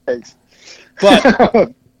 yeah, thanks.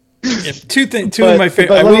 But. Yeah, two of my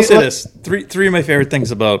favorite. I will say this: three of my favorite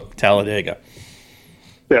things about Talladega.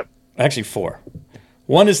 Yeah, actually 4.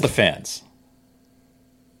 One is the fans.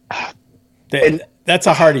 That's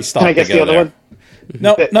a hearty stop. Can I guess to go the other there. one?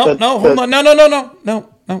 No, hold on, no.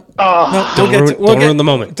 Don't ruin the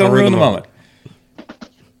moment. Don't ruin the moment.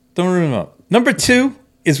 Don't ruin the moment. Number 2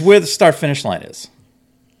 is where the start-finish line is.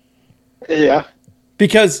 Yeah.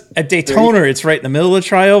 Because at Daytona, it's right in the middle of the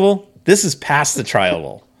tri-oval. This is past the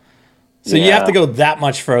tri-oval. So you have to go that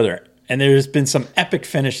much further. And there's been some epic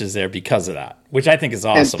finishes there because of that, which I think is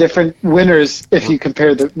awesome. And different winners if you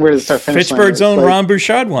compare where the start finish line is. Fitchburg's own Ron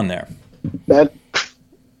Bouchard won there.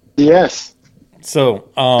 Yes. So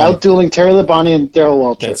outdueling Terry Labonte and Darrell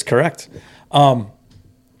Waltrip. That's correct. That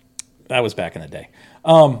was back in the day.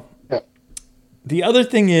 The other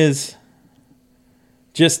thing is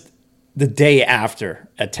just the day after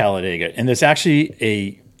at Talladega. And there's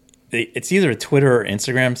actually it's either a Twitter or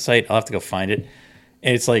Instagram site. I'll have to go find it.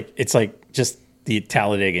 And it's like just the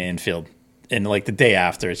Talladega infield. And the day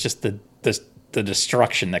after, it's just the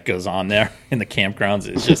destruction that goes on there in the campgrounds.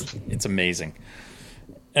 It's amazing.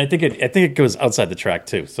 And I think it goes outside the track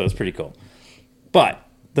too. So it's pretty cool. But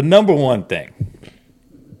the number one thing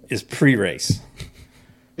is pre-race.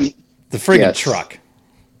 The friggin' truck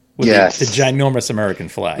with the ginormous American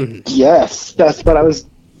flag. Yes, that's what I was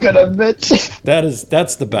gonna mention.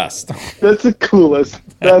 That's the best. That's the coolest.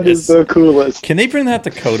 That is the coolest. Can they bring that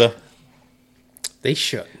to COTA? They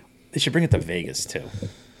should. They should bring it to Vegas too.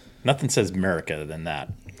 Nothing says America than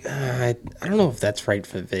that. I don't know if that's right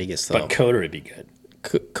for Vegas though. But COTA would be good.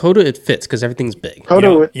 COTA it fits because everything's big.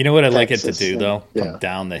 You know what I'd like it to do though? Come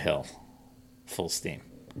down the hill, full steam.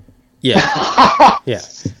 Yeah, yeah,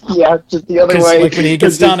 yeah. Just the other way. When he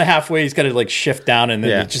gets down to halfway, he's got to shift down, and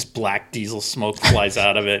then just black diesel smoke flies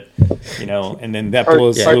out of it. And then that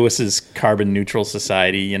blows Lewis's carbon neutral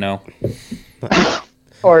society.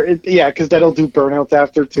 Or because that'll do burnouts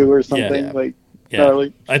after too, or something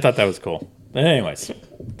I thought that was cool. But anyways,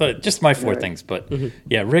 just my 4 things. But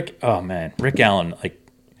Rick. Oh man, Rick Allen.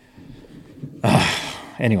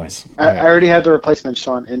 anyways. I already had the replacement,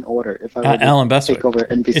 Sean, in order. If I were to Alan Bestwick. take over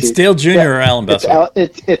NBC, It's Dale Jr. or Alan Bestwick?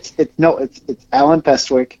 It's Alan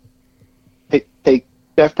Bestwick. Take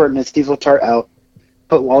Jeff Burton and Steve Letarte out.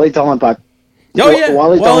 Put Wally Dallenbach.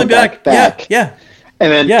 Wally Dallenbach back. Yeah.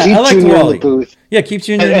 And then Yeah, keep I like Junior in Wally. the booth. Yeah, keep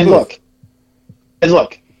Junior in And the booth.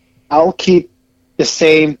 look, I'll keep the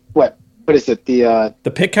same. What is it? The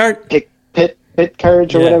pit cart? pit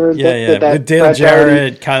carriage or whatever. Yeah. That With Dale Brad Jarrett,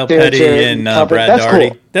 Daugherty, Kyle Dale Petty, Jarrett, and Kyle Brad Petty. That's Daugherty.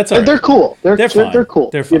 cool. That's all right. They're cool. They're fine. They're cool.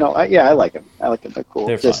 They're fine. I like them. They're cool.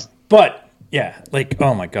 They're fine. But yeah, like,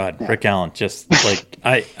 oh my God, Rick Allen, just like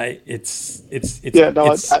it's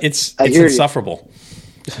insufferable.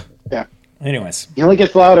 Yeah. Anyways. He only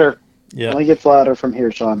gets louder. Yeah. He only gets louder from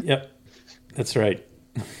here, Sean. Yep. That's right.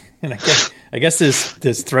 And I guess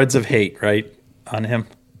there's threads of hate, right, on him.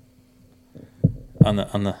 On the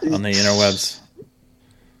interwebs.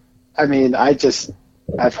 I mean,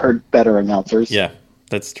 I've heard better announcers. Yeah,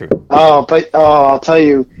 that's true. I'll tell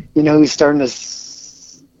you, who's starting to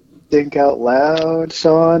think out loud,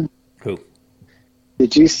 Sean? Who?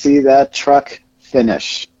 Did you see that truck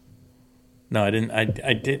finish? No, I didn't. I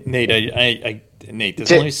did, Nate. Nate,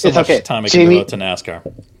 there's only so much okay. time I can devote to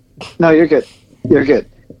NASCAR. No, you're good. You're good.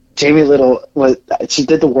 Jamie Little she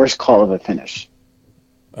did the worst call of a finish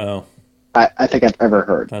Oh, I think I've ever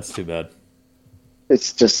heard. that's too bad.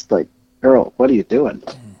 It's just like, girl, what are you doing?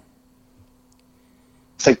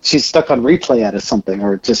 It's like she's stuck on replay out of something,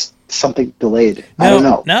 or just something delayed. I don't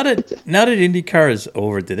know. Now that IndyCar is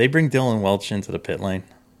over, did they bring Dylan Welch into the pit lane?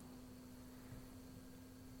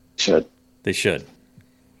 Should. They should.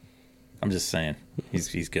 I'm just saying,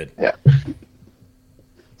 he's good. Yeah.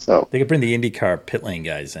 So They could bring the IndyCar pit lane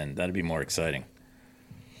guys in. That'd be more exciting.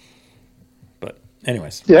 But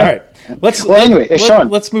anyways, Yeah. all right. Sean.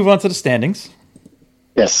 Let's move on to the standings.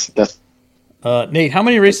 Yes, that's Nate, how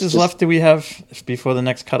many races left do we have before the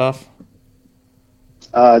next cutoff?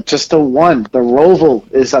 just the one. The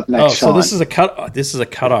Roval is up next. So Sean. this is a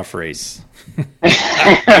cutoff race.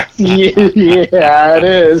 yeah, it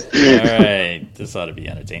is. All right, this ought to be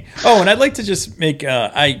entertaining. Oh, and I'd like to just make.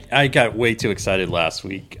 I got way too excited last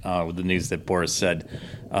week with the news that Boris said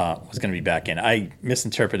was going to be back in. I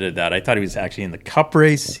misinterpreted that. I thought he was actually in the Cup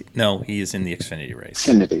race. No, he is in the Xfinity race.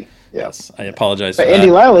 Xfinity. Yes, I apologize. But for Andy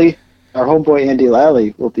that. Lally, our homeboy Andy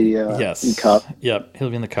Lally, will be Yes. in Cup. Yep, he'll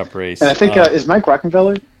be in the Cup race. And I think is Mike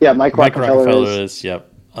Rockenfeller? Yeah, Mike Rockenfeller is. Yep.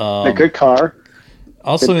 A good car.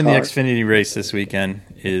 Also good in the car. Xfinity race this weekend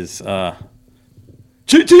is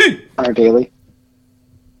GT. Connor Daly.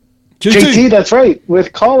 GT. JT, that's right,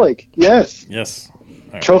 with Colleague. Yes. Yes. All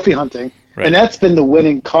right. Trophy hunting. Right. And that's been the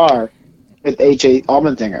winning car with AJ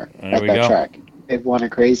Allmendinger There at we that go. track. They've won a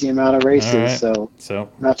crazy amount of races, All right. so So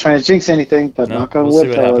I'm not trying to jinx anything, but no, knock on we'll see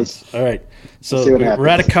wood, what fellas. happens. All right. So see what we're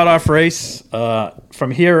at a happens. cutoff race.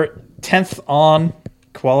 From here, 10th on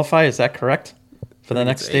qualify. Is that correct for the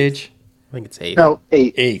next it's stage? I think it's 8. No,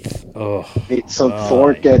 8. 8th. Oh, 8. So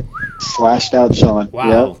 4 get slashed out, Sean.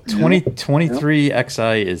 wow. Yep. 2023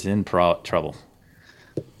 XI is in trouble.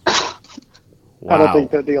 I don't Wow.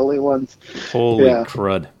 think they're the only ones. Holy Yeah.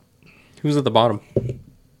 crud. Who's at the bottom?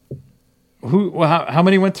 How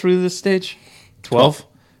many went through this stage? 12?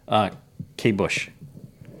 K. Bush.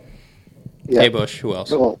 Yeah. Hey Bush. Who else?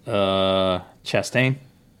 Well, Chastain.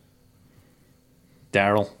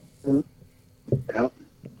 Darrell. yeah.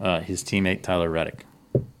 His teammate, Tyler Reddick.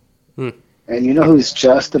 And you know who's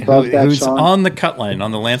just above that, Who's Sean? on the cut line,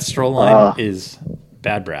 on the Lance Stroll line, is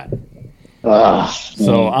Bad Brad. So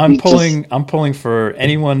man, I'm he pulling. I'm pulling for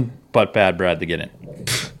anyone but Bad Brad to get in.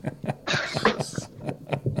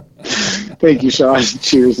 Thank you, Sean.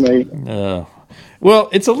 Cheers, mate. Well,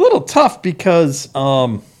 it's a little tough because,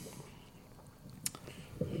 I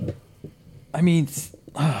mean,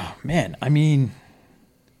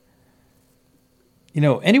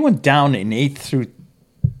 anyone down in 8th through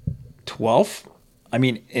 12th, I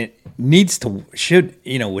mean, it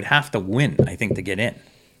would have to win, I think, to get in.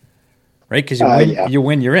 Right? Because you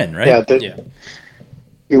win, you're in, right? Yeah.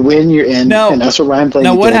 You win, you're in, Now- and that's what Ryan Blaney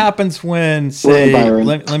Now, what did. happens when, say, Byron.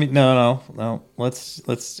 let me no. Let's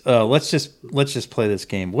just play this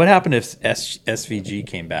game. What happened if SVG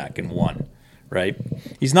came back and won? Right?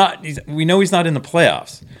 We know he's not in the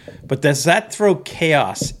playoffs, but does that throw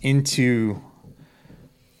chaos into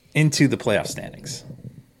the playoff standings?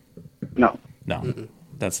 No. No,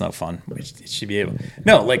 that's no fun. It should be able.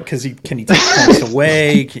 No, like because can he take points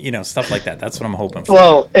away? Stuff like that. That's what I'm hoping for.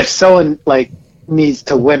 Well, if someone needs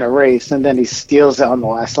to win a race and then he steals it on the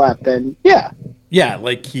last lap, then yeah. Yeah,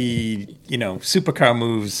 like he, supercar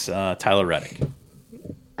moves Tyler Reddick.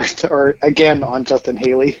 Or again on Justin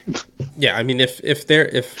Haley. Yeah, I mean,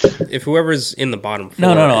 if whoever's in the bottom four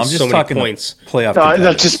No. I'm has just so many talking points. playoff. No,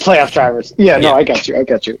 that's just playoff drivers. Yeah, no, Yeah. I got you.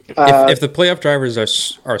 If the playoff drivers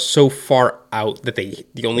are so far out that the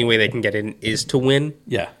only way they can get in is to win,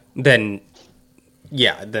 Yeah. then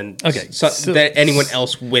Okay, so so- that anyone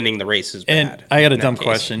else winning the race is And bad. I got a in that dumb case.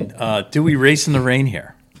 question. Do we race in the rain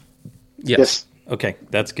here? Yes, Okay,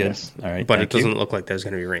 that's good. Yes. All right, but thank it doesn't you. look like there's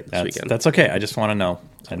going to be rain this weekend. That's okay. I just want to know.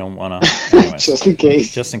 I don't want to. just in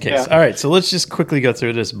case. Just in case. Yeah. All right, so let's just quickly go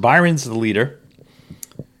through this. Byron's the leader.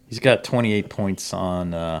 He's got 28 points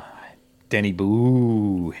on Denny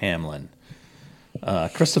Boo Hamlin.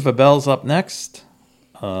 Christopher Bell's up next,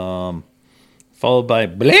 followed by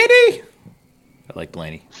Blaney. I like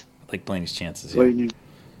Blaney. I like Blaney's chances here.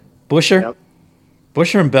 Busher. Yep.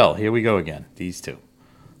 Busher and Bell. Here we go again. These two.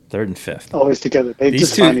 Third and fifth. Always together. They These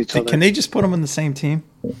just two, find each other. can they just put them in the same team?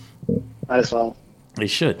 Might as well. They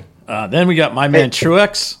should. Then we got my man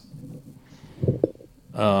Truex.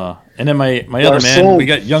 And then my other man, Larson. we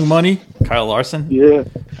got Young Money, Kyle Larson. Yeah.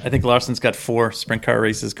 I think Larson's got 4 sprint car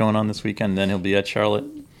races going on this weekend. Then he'll be at Charlotte.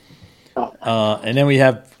 And then we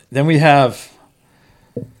have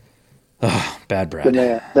Bad Brad.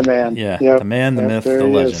 The man. Yeah, Yep. the man, the Yep, myth, there the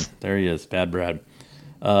he legend. is. There he is, Bad Brad.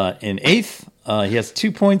 In 8th, he has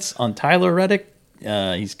 2 points on Tyler Reddick.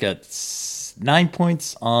 He's got 9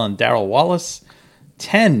 points on Darrell Wallace,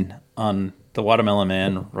 10 on the Watermelon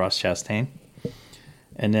Man, Ross Chastain.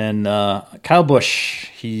 And then Kyle Busch,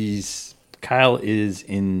 Kyle is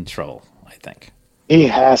in trouble, I think. He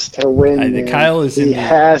has to win. man. Kyle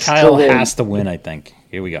has to win, I think.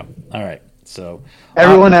 Here we go. All right. So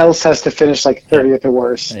Everyone else has to finish like 30th or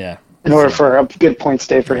worse yeah. in order for a good point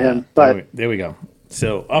stay for him. But There we go.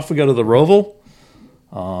 So off we go to the Roval.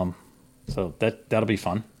 So that'll be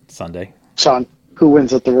fun Sunday. Sean, who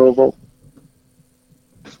wins at the Roval?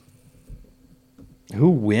 Who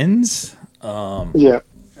wins? Yeah.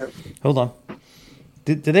 Hold on.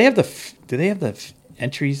 Do they have the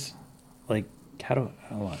entries? Like hold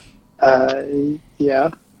on. Yeah.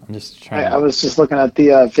 I'm just trying. I was just looking at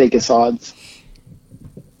the Vegas odds.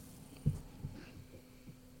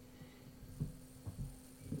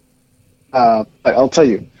 But I'll tell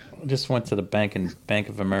you. I just went to the Bank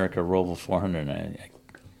of America Roval 400.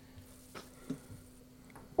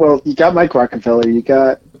 Well, you got Mike Rockefeller. You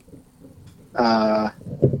got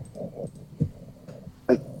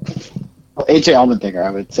AJ Allmendinger, I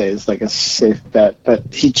would say, is like a safe bet,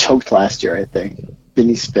 but he choked last year, I think. Didn't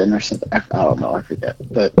he spin or something? I don't know. I forget.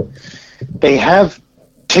 But they have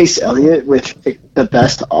Chase Elliott with the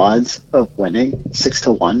best odds of winning,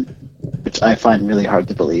 6-1, which I find really hard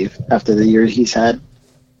to believe after the year he's had.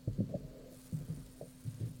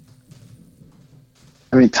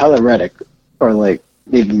 I mean, Tyler Reddick, or like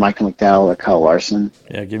maybe Michael McDowell or Kyle Larson.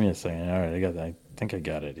 Yeah, give me a second. All right, I think I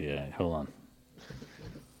got it. Yeah, hold on.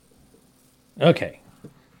 Okay,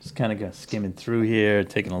 just kind of skimming through here,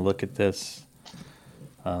 taking a look at this.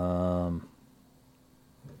 I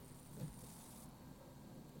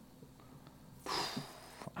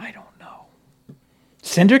don't know.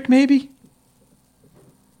 Cindric, maybe?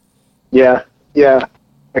 Yeah,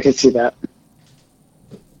 I can see that.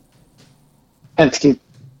 Penske,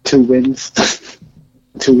 2 wins,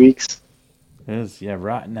 2 weeks.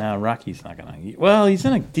 Rocky's not gonna. Well, he's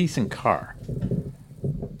in a decent car.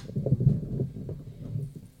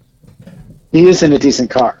 He is in a decent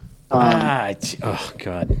car. Oh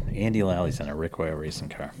God, Andy Lally's in a Rick Ware racing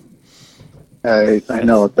car. I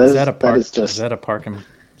know. Is that a park? That is just. Is that a park and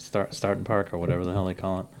starting park or whatever the hell they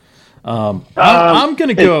call it? I'm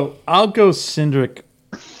gonna go. I'll go Cindric,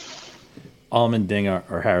 Allmendinger,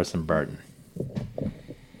 or Harrison Burton.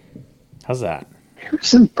 How's that?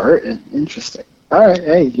 Harrison Burton, interesting. All right,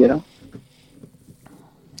 hey, All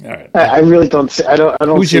right. I really don't see. I don't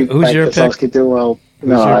Who's see your Mike pick? Keselowski do well. Who's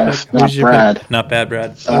your pick? Not Who's your Brad. Pick? Not bad,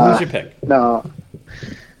 Brad. Who's your pick? No,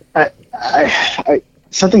 I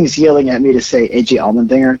something's yelling at me to say AJ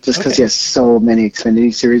Allmendinger just because he has so many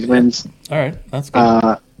Xfinity Series wins. All right, that's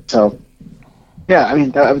good. So, yeah, I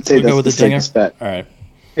mean, I would say We go that's with the the dinger. safest bet. All right,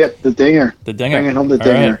 Yep, the dinger. the dinger. Bringing home the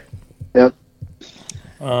All right. dinger.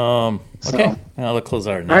 Yep. Okay, now let's close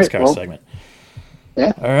our right, NASCAR segment.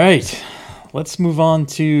 Yeah. All right, let's move on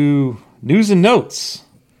to news and notes.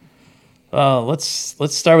 Let's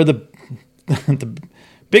start with the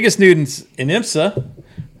biggest news in IMSA,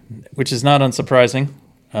 which is not unsurprising.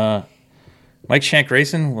 Mike Shank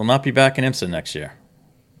Racing will not be back in IMSA next year.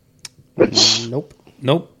 Nope.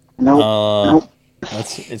 Nope. Nope.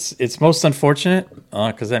 It's most unfortunate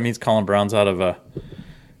because that means Colin Brown's out of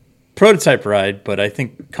prototype ride, but I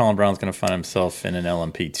think Colin Brown's going to find himself in an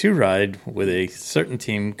LMP2 ride with a certain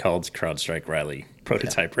team called CrowdStrike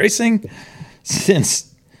Prototype Racing,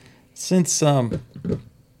 since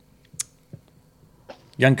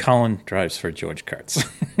young Colin drives for George Karts.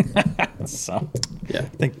 So I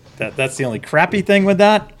think that's the only crappy thing with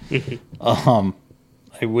that. I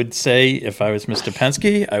would say if I was Mr.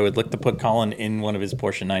 Penske, I would look to put Colin in one of his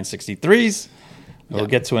Porsche 963s. We'll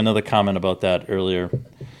get to another comment about that earlier,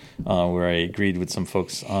 where I agreed with some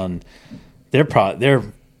folks on their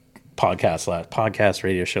podcast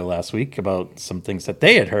radio show last week about some things that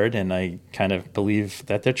they had heard, and I kind of believe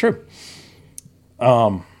that they're true.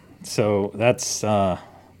 So that's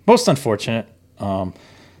most unfortunate.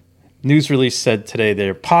 News release said today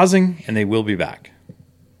they're pausing and they will be back.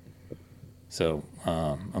 So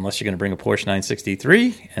unless you're going to bring a Porsche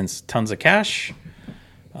 963 and tons of cash,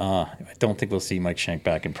 I don't think we'll see Mike Shank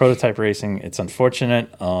back in prototype racing. It's unfortunate.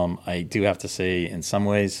 I do have to say, in some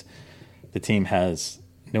ways, the team has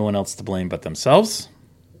no one else to blame but themselves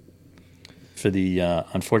for the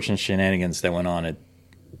unfortunate shenanigans that went on at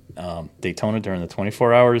Daytona during the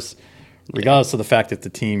 24 hours. Regardless of the fact that the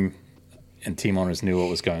team and team owners knew what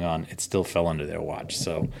was going on, it still fell under their watch.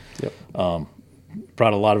 So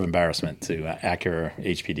brought a lot of embarrassment to Acura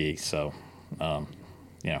HPD. So,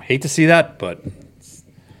 hate to see that, but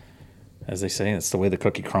as they say, it's the way the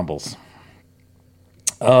cookie crumbles.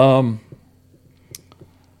 Let's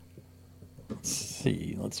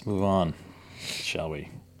see. Let's move on, shall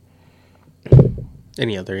we?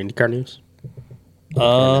 Any other IndyCar news?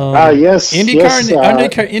 Yes.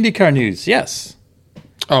 IndyCar news, yes.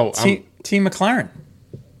 Oh, Team McLaren.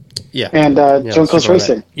 Yeah. And Juncos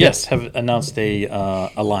Racing. Yes, have announced a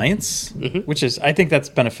alliance, which is, I think that's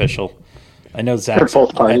beneficial. I know Zach's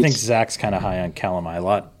kind of high on Callum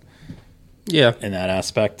Ilott. Yeah. In that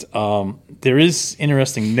aspect. There is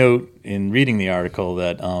interesting note in reading the article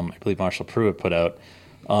that I believe Marshall Pruitt put out.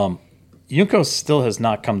 Juncos still has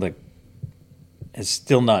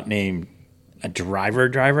still not named a driver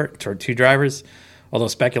or two drivers, although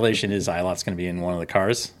speculation is Ilott's going to be in one of the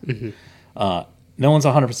cars. No one's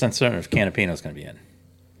 100% certain if Canapino's going to be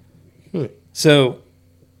in. So,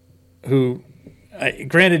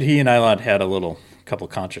 granted, he and Ilott had a couple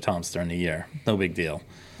contretemps during the year. No big deal.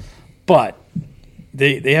 But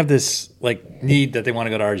they have this need that they want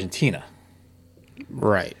to go to Argentina.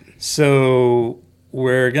 Right. So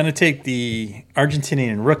we're going to take the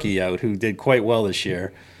Argentinian rookie out who did quite well this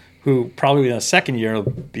year, who probably in a second year will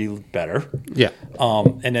be better. Yeah.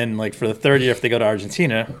 And then for the third year, if they go to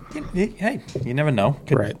Argentina, hey, you never know.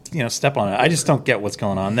 Could, step on it. I just don't get what's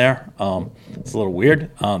going on there. It's a little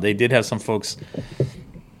weird. They did have some folks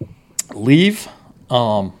leave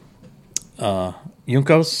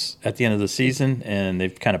Juncos at the end of the season, and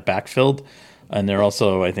they've kind of backfilled. And they're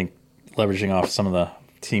also, I think, leveraging off some of the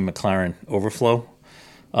Team McLaren overflow.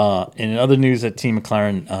 In other news at Team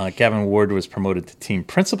McLaren, Gavin Ward was promoted to team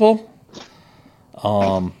principal.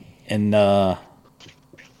 And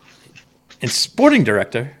sporting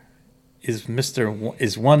director is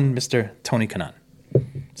Mr. Tony Kanaan.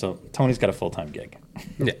 So Tony's got a full-time gig.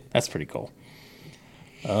 Yeah, that's pretty cool.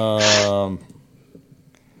 All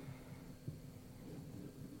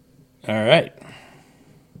right.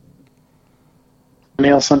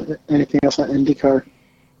 Anything else on IndyCar?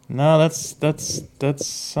 No, that's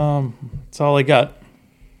all I got.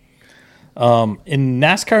 In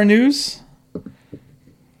NASCAR news,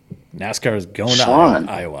 NASCAR is going to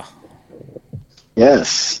Iowa.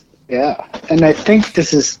 Yes, yeah, and I think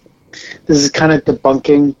this is kind of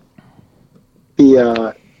debunking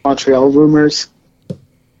the Montreal rumors.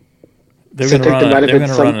 They're going to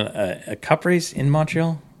run a cup race in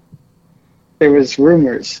Montreal. There was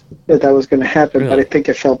rumors that was going to happen, but I think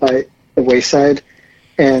it fell by the wayside.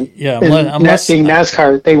 And unless being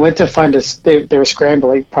NASCAR, they went to find they were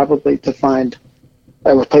scrambling probably to find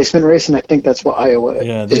a replacement race, and I think that's what Iowa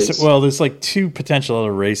is. There's two potential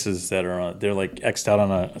other races that are on. They're X'd out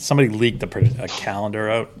on somebody leaked a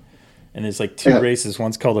calendar out, and there's two races.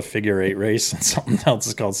 One's called a figure 8 race, and something else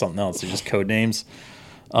is called something else. They're just code names.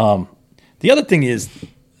 The other thing is,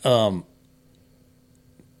 who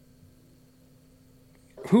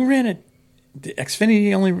ran it?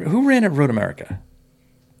 Xfinity only. Who ran at Road America?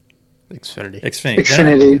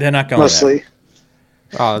 Xfinity. They're not going mostly.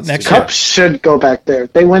 There. Next Cup should go back there.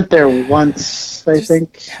 They went there once, I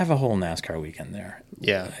think. Have a whole NASCAR weekend there.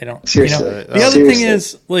 Yeah, I don't. Seriously. The other thing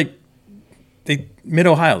is Mid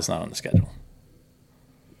Ohio's not on the schedule.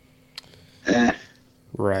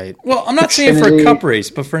 Right. Well, I'm not saying for a cup race,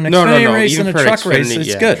 but for an Xfinity race and a truck race,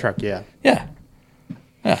 it's good. Truck, yeah.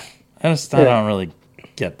 I don't really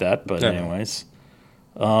get that, but anyways.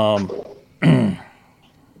 Let's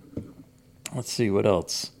see what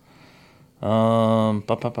else. Bum,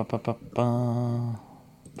 bum, bum, bum, bum, bum.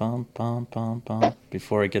 Bum, bum, bum, bum.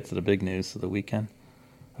 Before I get to the big news of the weekend,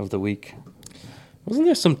 of the week. Wasn't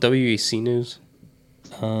there some WEC news?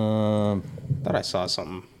 Um, Thought I saw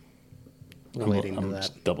something relating to that.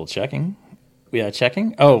 Just double checking. Yeah,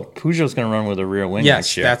 checking. Oh, Peugeot's going to run with a rear wing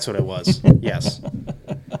next Yes, year. that's what it was. Yes.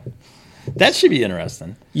 That should be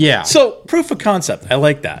interesting. Yeah. So, proof of concept. I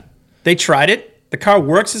like that. They tried it. The car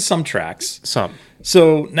works at some tracks. Some.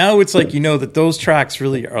 So now it's like, that those tracks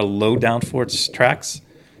really are low downforce tracks,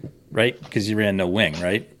 right? Because you ran no wing,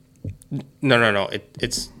 right? No.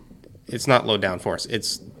 It's not low downforce.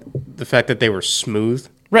 It's the fact that they were smooth.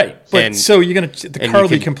 Right. But And- so the car will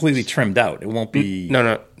be can- completely trimmed out. It won't be.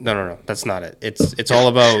 No. That's not it. It's all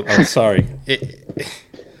about. Oh, sorry.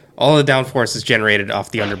 All the downforce is generated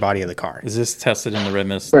off the underbody of the car. Is this tested in the Red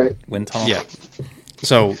Mist Right. wind tunnel? Yeah.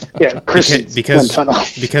 So Yeah, Chris because went tunnel.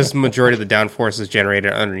 because the majority of the downforce is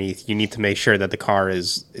generated underneath, you need to make sure that the car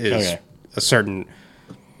is Okay. a certain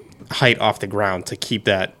height off the ground to keep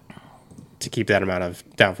that amount of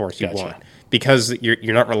downforce you Gotcha. want. Because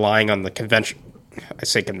you're not relying on the conventional. I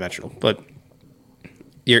say conventional, but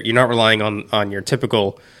you're not relying on your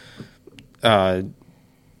typical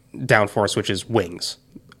downforce, which is wings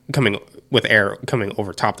coming with air coming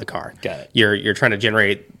over top the car. Got it. You're trying to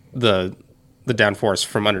generate the downforce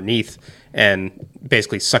from underneath and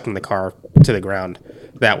basically sucking the car to the ground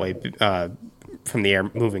that way from the air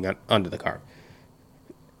moving under the car.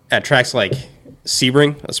 At tracks like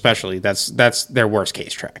Sebring, especially, that's their worst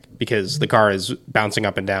case track because the car is bouncing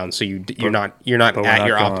up and down, so you're not But we're at not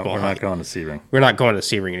your going, optimal We're height. not going to Sebring. We're not going to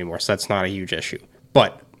Sebring anymore, so that's not a huge issue.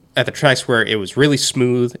 But at the tracks where it was really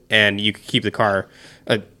smooth and you could keep the car,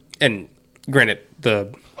 and granted,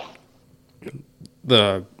 the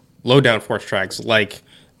low downforce tracks like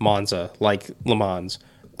Monza, like Le Mans,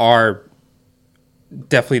 are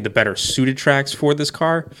definitely the better suited tracks for this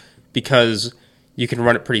car because you can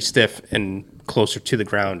run it pretty stiff and closer to the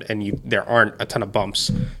ground, and there aren't a ton of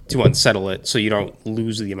bumps to unsettle it, so you don't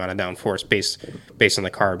lose the amount of downforce based on the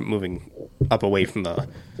car moving up away from the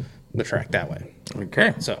track that way.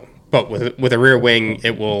 Okay. So, but with a rear wing,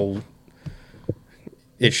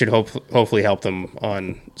 it should hopefully help them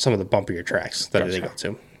on some of the bumpier tracks that they go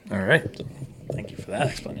to. All right. Thank you for that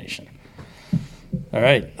explanation. All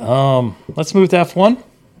right. Let's move to F1.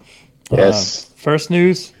 Yes. First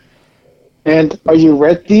news. And are you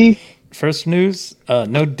ready? First news.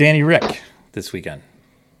 No Danny Rick this weekend.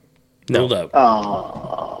 No. Ruled out.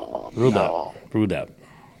 Oh, Ruled out. Ruled out.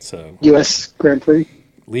 So U.S. Grand Prix.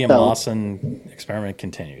 Liam No. Lawson experiment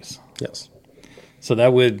continues. Yes. So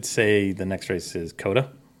that would say the next race is Coda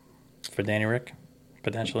for Danny Rick,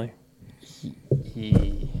 potentially.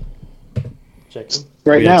 He checking.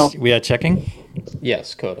 Right now. We had checking?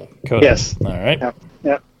 Yes, Coda. Coda. Yes. All right.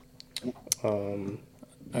 Yep. All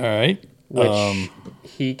right. Which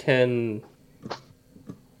he can.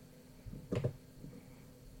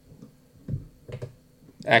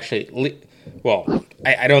 Actually,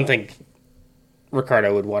 I don't think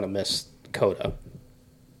Ricardo would want to miss Coda.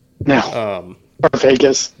 No. Or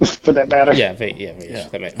Vegas, for that matter. Yeah, Vegas.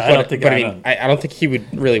 That might, I don't think- But I I don't- mean, I don't think he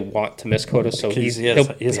would really want to miss Coda. So Because he he'll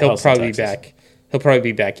has a house in probably be Texas. back. He'll probably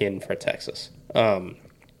be back in for Texas.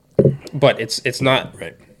 But it's not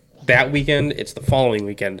Right. that weekend. It's the following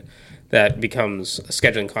weekend that becomes a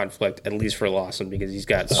scheduling conflict, at least for Lawson, because he's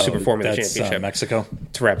got Super Formula That's, Championship Mexico.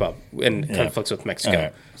 to wrap up and conflicts with Mexico. All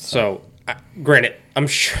right. So, granted, I'm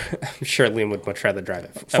sure Liam would much rather drive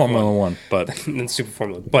it Formula One, but than Super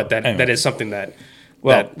Formula, but that Anyway. that is something that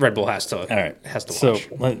Well, that Red Bull has to all right. watch. So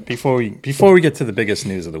before we get to the biggest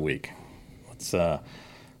news of the week, let's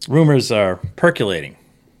rumors are percolating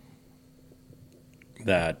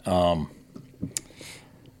that McLaren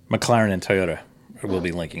and Toyota will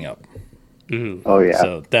be linking up. Oh, yeah.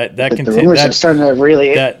 So that the conti- rumors that are starting to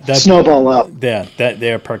really snowball up. Yeah, that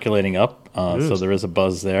they're percolating up. So there is a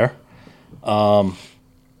buzz there.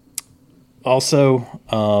 Also,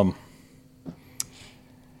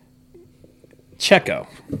 Checo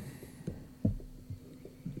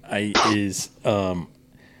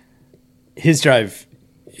his drive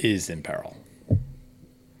is in peril.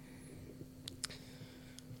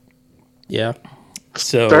 Yeah,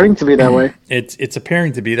 So Starting to be that way. it's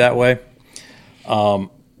appearing to be that way.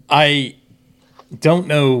 I don't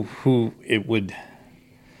know who it would.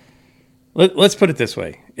 Let's put it this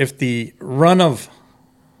way: if the run of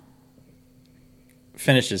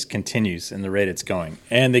finishes continues in the rate it's going,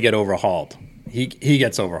 and they get overhauled, he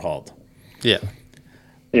gets overhauled. yeah.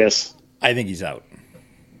 Yes. I think he's out.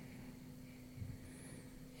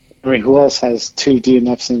 I mean, who else has 2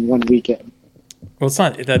 DNFs in one weekend? Well, it's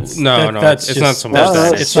not. That's it's just, not so much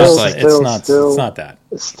that. It's still, just like it's not that.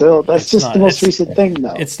 Still, that's just the most recent thing,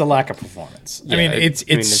 though. It's the lack of performance. Yeah, I mean, it's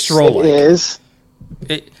It Stroll. is.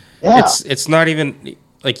 It's not even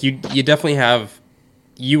like you definitely have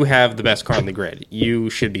the best car on the grid.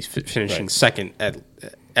 You should be finishing second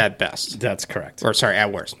at best. That's correct. Or sorry,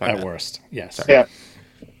 at worst. At worst, yes. Sorry. Yeah.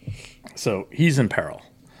 So he's in peril.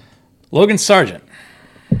 Logan Sargent.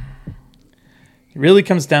 It really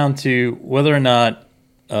comes down to whether or not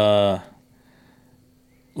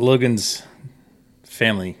Logan's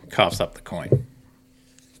family coughs up the coin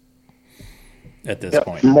at this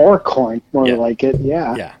point. More coin, like it,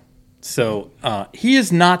 yeah. Yeah. So he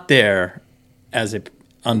is not there as a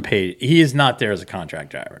unpaid. He is not there as a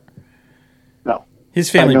contract driver. No. His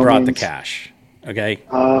family no brought the means. Cash. Okay.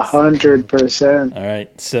 100%. All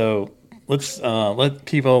right. So let's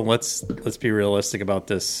be realistic about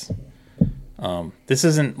this. This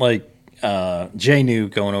isn't like Jay New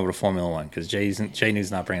going over to Formula One because Jay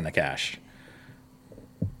New's not bringing the cash.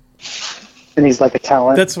 And he's like a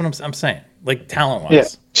talent. That's what I'm saying. Like talent wise, Yeah,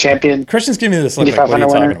 champion. Christian's giving me this look. Like, what are you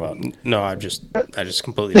talking about? No, I just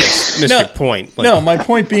completely missed your point. Like, No, my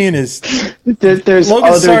point being is There's Logan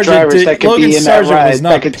other Sargent drivers that could be in that ride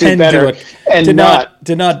that could do better, and did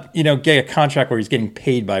not get a contract where he's getting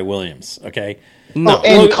paid by Williams. Okay. No,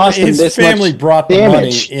 and cost him his this family much brought the money,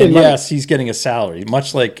 damage and in money. yes, he's getting a salary,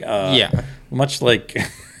 much like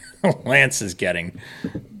Lance is getting.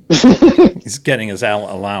 He's getting his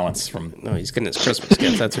allowance from. No, he's getting his Christmas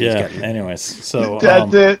gift. That's what he's getting. Anyways, so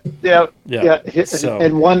That's it. Yeah. So,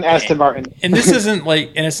 and one Aston Martin. and this isn't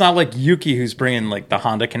like, and it's not like Yuki who's bringing like the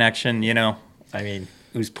Honda connection. You know, I mean,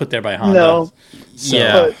 who's put there by Honda. No. So,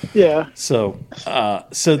 Yeah. Yeah. So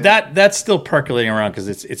that's still percolating around because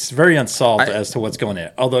it's very unsolved as to what's going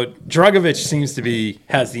in. Although Dragovich seems to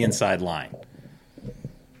has the inside line.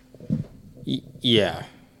 Yeah.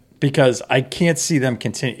 Because I can't see them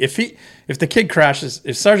continue. If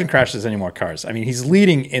Sargent crashes any more cars, I mean, he's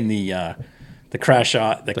leading in the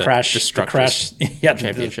championship,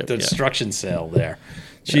 the destruction sale there.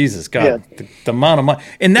 Jesus God, the amount of money,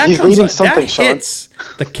 and that hits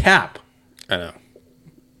the cap. I know.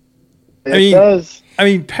 It does. I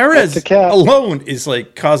mean, Perez alone is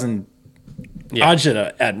like causing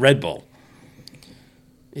agita at Red Bull.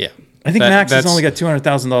 Yeah, I think Max has only got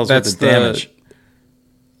 $200,000 worth of damage.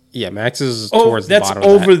 Yeah, Max is towards the bottom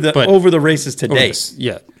over of that. Over the races to date.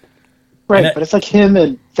 Yeah. Right, but it's like him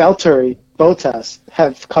and Valtteri Bottas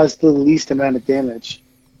have caused the least amount of damage.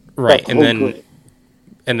 Right,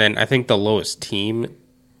 and then I think the lowest team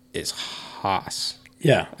is Haas.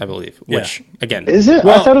 Yeah, I believe. Which again, is it?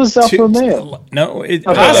 I thought it was Alfa Romeo. No,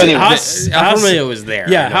 Alfa Romeo was there.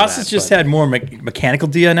 Yeah, Haas has just had more mechanical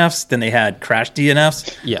DNFs than they had crash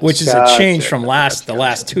DNFs, yes. which is a change from the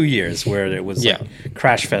last 2 years where it was like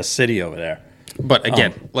Crash Fest City over there. But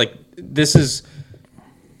again, like this is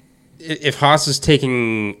if Haas is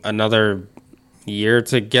taking another year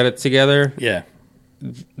to get it together. Yeah,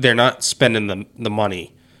 they're not spending the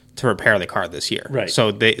money to repair the car this year. Right.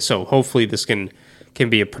 So hopefully this can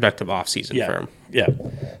be a productive off-season for him. Yeah.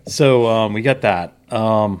 So we got that.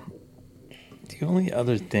 The only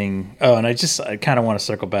other thing... Oh, and I kind of want to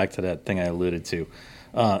circle back to that thing I alluded to.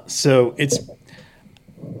 So it's...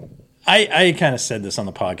 I kind of said this on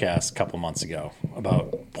the podcast a couple months ago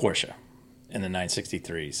about Porsche and the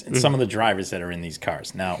 963s and some of the drivers that are in these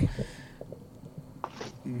cars. Now,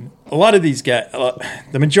 a lot of these guys...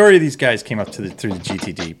 the majority of these guys came up through the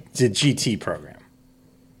GT program.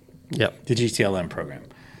 Yep. The GTLM program.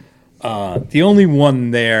 The only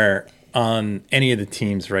one there on any of the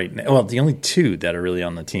teams right now, well, the only two that are really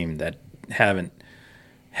on the team that haven't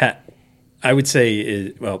had, I would say,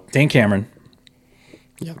 is, well, Dan Cameron.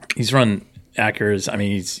 Yep. He's run Acuras. I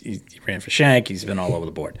mean, he ran for Shank. He's been all over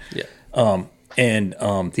the board. Yeah. And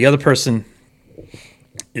the other person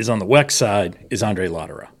is on the WEC side is Andre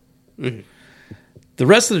Latera. Mm-hmm. The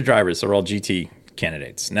rest of the drivers are all GT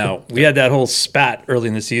candidates. Now, we had that whole spat early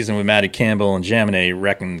in the season with Matty Campbell and Jaminet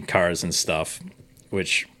wrecking cars and stuff,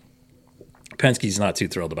 which Penske's not too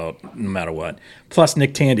thrilled about no matter what. Plus,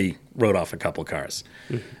 Nick Tandy rode off a couple cars.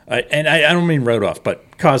 And I don't mean rode off,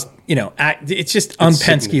 but caused, it's just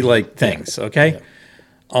un-Penske-like things, okay?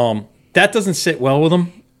 Yeah. That doesn't sit well with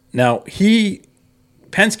him. Now,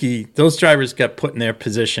 Penske, those drivers got put in their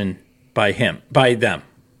position by them,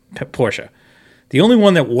 Porsche. The only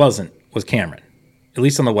one that wasn't was Cameron. At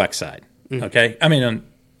least on the WEC side, okay? I mean,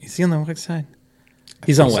 is he on the WEC side?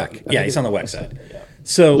 He's on WEC. Yeah, he's on the WEC side. Yeah.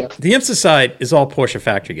 So the IMSA side is all Porsche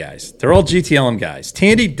factory guys. They're all GTLM guys.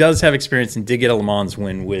 Tandy does have experience and did get a Le Mans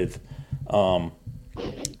win with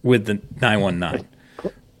with the 919.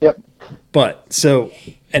 Yep. But so,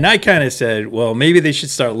 and I kind of said, well, maybe they should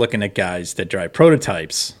start looking at guys that drive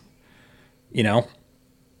prototypes, you know,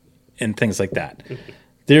 and things like that.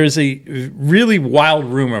 There's a really wild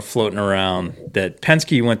rumor floating around that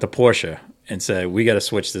Penske went to Porsche and said, we got to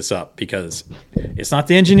switch this up because it's not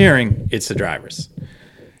the engineering, it's the drivers.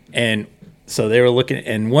 And so they were looking,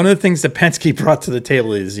 and one of the things that Penske brought to the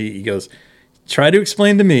table is he goes, try to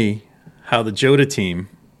explain to me how the Jota team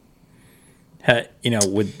had, you know,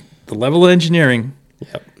 with the level of engineering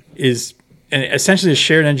is essentially a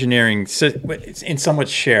shared engineering. It's in somewhat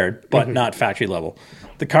shared, but not factory level.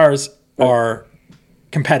 The cars are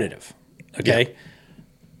competitive, okay?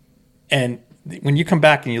 And when you come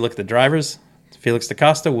back and you look at the drivers, Felix da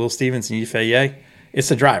Costa, Will Stevens, and Yifei, it's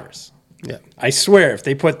the drivers. Yeah. I swear, if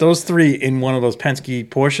they put those three in one of those Penske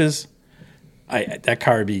Porsches, that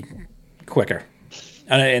car would be quicker.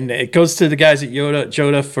 And it goes to the guys at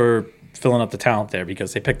Jota for filling up the talent there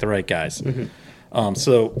because they picked the right guys.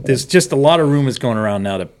 So there's just a lot of rumors going around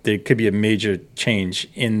now that there could be a major change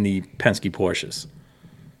in the Penske Porsches.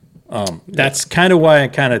 That's kind of why I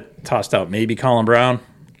kind of tossed out maybe Colin Brown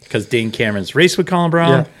because Dane Cameron's raced with Colin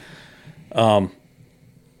Brown. Yeah.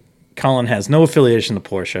 Colin has no affiliation to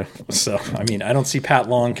Porsche. So, I mean, I don't see Pat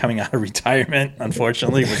Long coming out of retirement,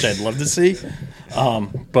 unfortunately, which I'd love to see.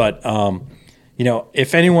 You know,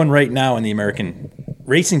 if anyone right now in the American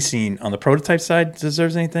racing scene on the prototype side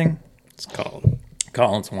deserves anything, It's Colin.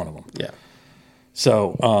 Colin's one of them. Yeah.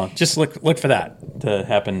 So just look for that to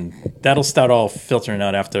happen. That'll start all filtering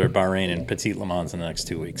out after Bahrain and Petit Le Mans in the next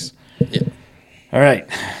 2 weeks. Yeah. All right,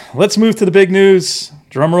 let's move to the big news.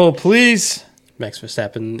 Drum roll, please. Max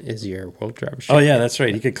Verstappen is your world driver. Oh, yeah, that's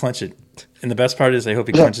right. He could clinch it. And the best part is I hope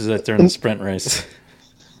he clinches it during the sprint race.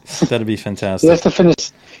 That'd be fantastic. He has to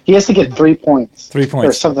finish. He has to get 3 points. 3 points.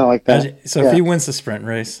 Or something like that. So if he wins the sprint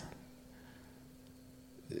race,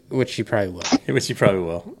 Which he probably will. which he probably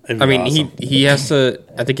will. I mean, awesome. he has to.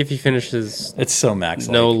 I think if he finishes It's so max.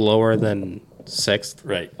 no lower than sixth,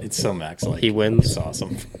 Right. It's so max. Like he wins. It's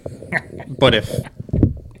awesome. But if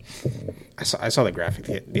I saw the graphic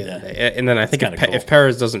the other day, and then I think kinda cool. if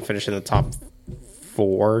Perez doesn't finish in the top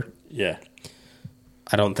 4, Yeah.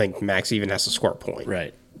 I don't think Max even has to score a point.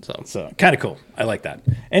 Right. So Kind of cool. I like that.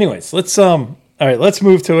 Anyways, let's all right, let's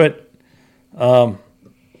move to it.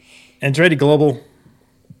 Andretti Global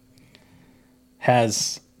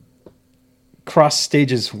has crossed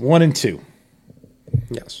stages 1 and 2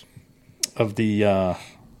 yes, of the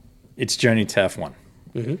its journey to F1.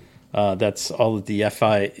 That's all of the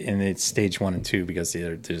FI in its stage 1 and 2 because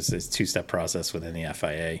there's this 2-step process within the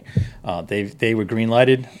FIA. They were green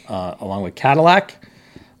lighted along with Cadillac.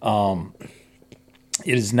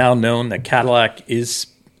 It is now known that Cadillac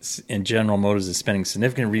and General Motors is spending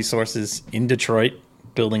significant resources in Detroit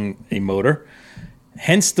building a motor.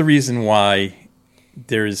 Hence the reason why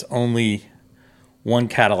there is only one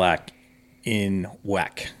Cadillac in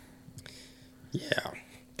WEC. yeah,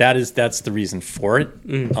 That's the reason for it.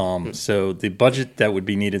 So the budget that would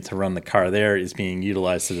be needed to run the car there is being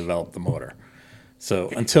utilized to develop the motor. So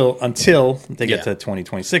until they get to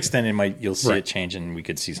 2026, then you'll see it change and we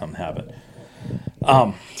could see something happen.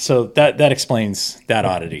 So that explains that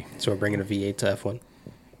oddity. So we're bringing a V8 to F1.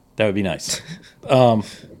 That would be nice.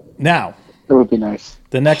 Now, It would be nice.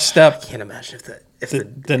 the next step. Can't imagine if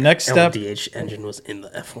The next step. LMDH engine was in the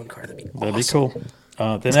F1 car. That'd be awesome. That'd be cool.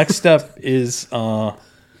 The next step is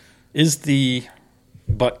the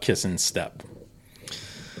butt kissing step.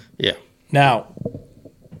 Yeah. Now,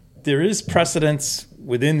 there is precedence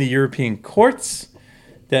within the European courts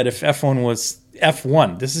that if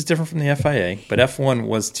F1, this is different from the FIA, but F1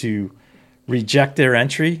 was to reject their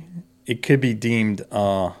entry, it could be deemed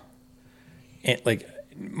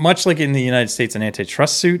much like in the United States, an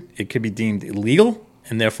antitrust suit, it could be deemed illegal,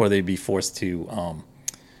 and therefore they'd be forced to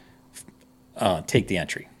take the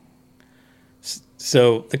entry.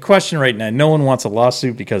 So the question right now, no one wants a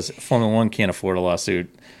lawsuit because Formula One can't afford a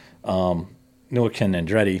lawsuit. Nor can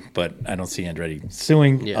Andretti, but I don't see Andretti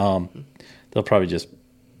suing. Yeah. They'll probably just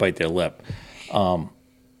bite their lip.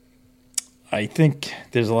 I think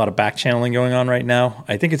there's a lot of back channeling going on right now.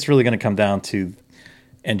 I think it's really going to come down to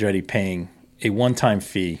Andretti paying a one-time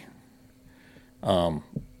fee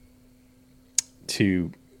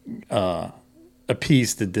to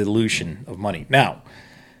appease the dilution of money. Now,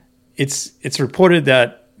 it's reported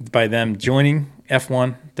that by them joining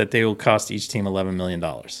F1, that they will cost each team $11 million.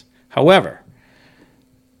 However,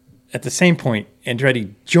 at the same point,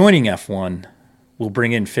 Andretti joining F1 will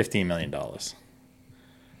bring in $15 million.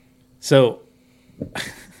 So,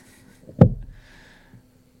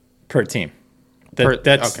 per team.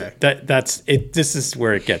 That's it. This is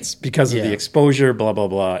where it gets because of the exposure, blah blah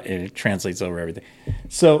blah, and it translates over everything.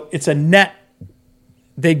 So it's a net.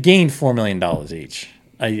 They gained $4 million each.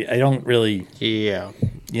 I don't really. Yeah.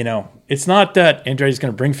 It's not that Andretti's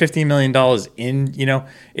going to bring $15 million in.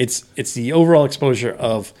 It's the overall exposure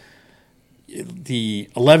of the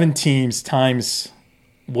 11 teams times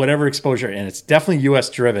whatever exposure, and it's definitely U.S.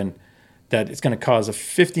 driven. That it's going to cause a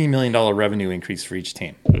 $15 million revenue increase for each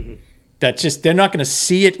team. Mm-hmm. They're not going to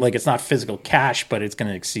see it like it's not physical cash, but it's going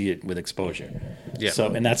to exceed it with exposure. Yeah.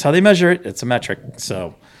 So, and that's how they measure it. It's a metric.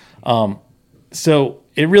 So, so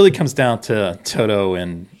it really comes down to Toto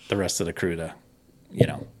and the rest of the crew to,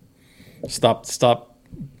 stop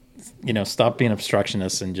being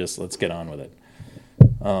obstructionists and just let's get on with it.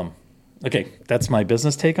 Okay, that's my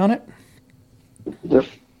business take on it. Yep.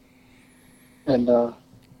 And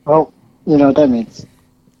what that means,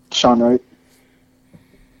 Sean, right?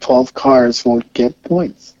 12 cars won't get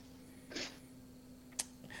points.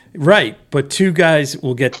 Right, but 2 guys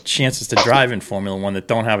will get chances to drive in Formula One that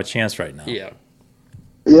don't have a chance right now. Yeah.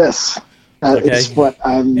 Yes. It's what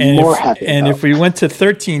I'm more happy about. And if we went to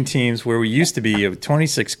 13 teams where we used to be,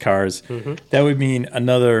 26 cars, that would mean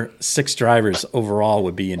another 6 drivers overall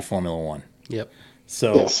would be in Formula One. Yep.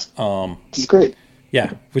 So, yes. It's great.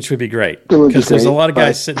 Yeah, which would be great. Because there's a lot of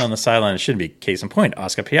guys sitting on the sideline. It shouldn't be. Case in point,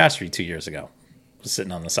 Oscar Piastri 2 years ago was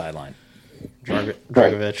sitting on the sideline.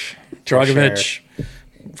 Dragovich.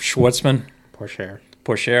 Schwartzman.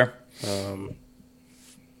 Porsche.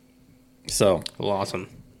 So. Lawson.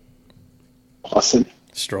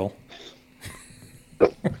 Stroll.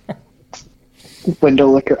 Window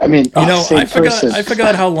liquor. I mean, I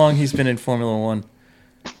forgot how long he's been in Formula One.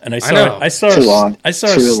 And I saw a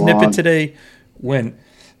snippet today when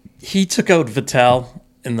he took out Vettel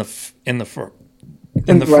in the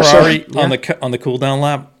Ferrari on the cool down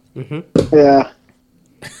lap. Mm-hmm. Yeah.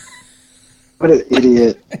 What an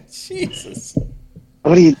idiot! Jesus.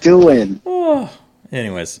 What are you doing? Oh.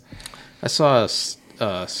 Anyways, I saw a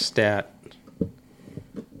stat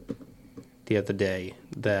the other day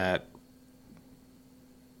that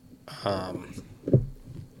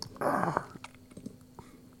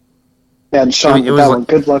and Sean,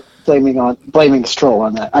 good luck blaming Stroll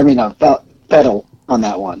on that. I mean, Vettel on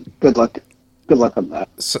that one. Good luck on that.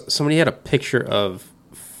 Somebody had a picture of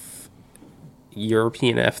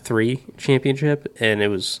European F3 championship, and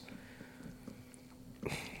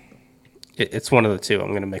it's one of the two. I'm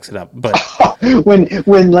going to mix it up, but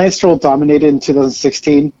when Lance Stroll dominated in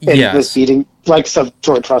 2016 and was beating likes of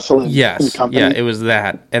George Russell and company. Yeah, it was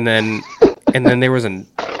that, and then there was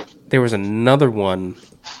another one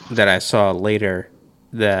that I saw later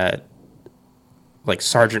that like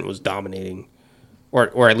Sargent was dominating,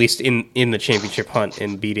 or at least in the championship hunt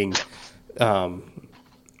and beating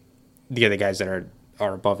the other guys that are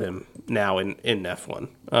above him now in F1.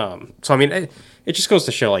 So I mean, it just goes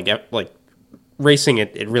to show like racing.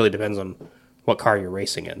 It really depends on what car you're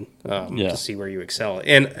racing in to see where you excel.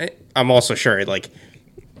 And I'm also sure it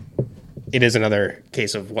is another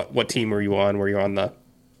case of what team were you on? Were you on the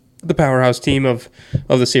powerhouse team of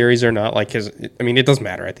the series or not? Because I mean, it doesn't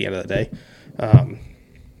matter at the end of the day,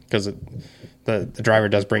 because the driver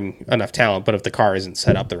does bring enough talent, but if the car isn't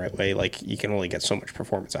set up the right way, you can only get so much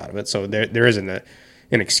performance out of it. So there isn't an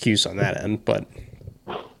excuse on that end. But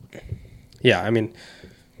yeah, I mean,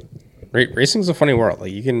 racing's a funny world.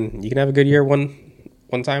 You can have a good year one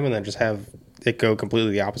time and then just have it go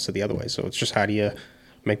completely the opposite the other way. So it's just how do you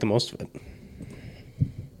make the most of it?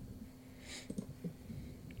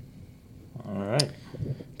 All right.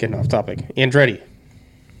 Getting off topic. Andretti.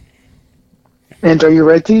 And are you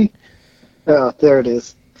ready? Oh, there it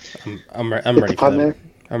is. I'm ready for them.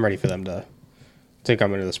 I'm ready for them to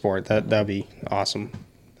come into the sport. That'd be awesome.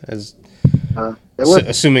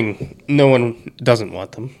 Assuming no one doesn't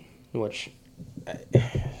want them, which I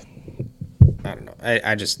don't know.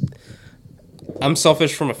 I'm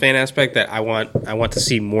selfish from a fan aspect that I want to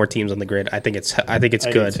see more teams on the grid. I think it's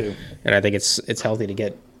good, and I think it's healthy to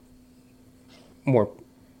get more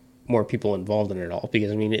people involved in it all.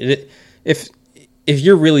 Because I mean, if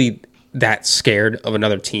you're really that scared of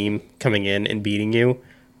another team coming in and beating you,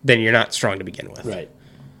 then you're not strong to begin with. Right.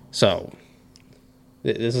 So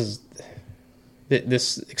this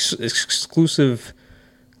exclusive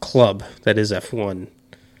club that is F1.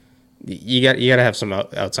 You got to have some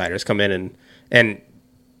outsiders come in and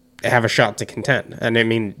have a shot to contend. And I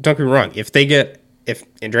mean, don't get me wrong. If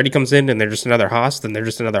Andretti comes in and they're just another Haas, then they're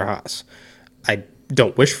just another Haas. I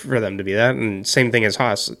don't wish for them to be that, and same thing as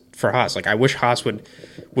Haas. I wish Haas would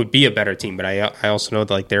be a better team, but I also know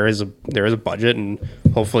that there is a budget, and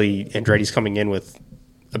hopefully Andretti's coming in with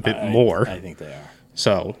a bit more. I think they are.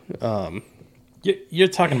 So you're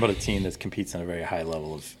talking about a team that competes on a very high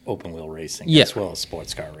level of open wheel racing as well as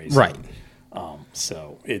sports car racing. Right.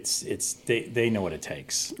 So it's they know what it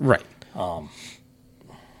takes. Right.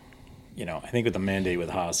 I think with the mandate with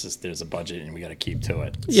Haas is there's a budget and we got to keep to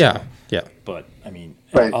it. So, Yeah. But I mean,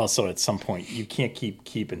 Right. also at some point you can't keep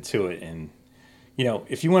keeping to it, and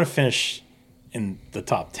if you want to finish in the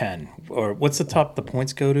top 10, or what's the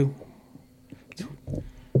points go to?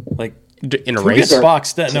 Like In a who race? gets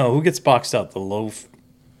boxed out? No, who gets boxed out? The low,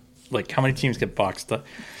 like how many teams get boxed out?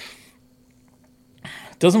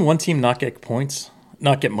 Doesn't one team not get points,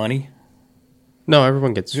 not get money? No,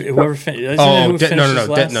 everyone gets. Whoever finishes. No,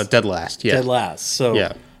 last? dead last. Yeah. Dead last. So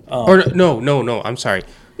Yeah. Or no. I'm sorry.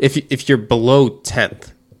 If you're below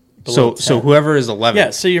 10th, so 10th. whoever is 11th. Yeah,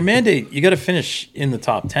 so your mandate, you got to finish in the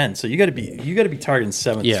top 10. So you got to be targeting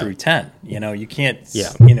 7 through 10. You can't.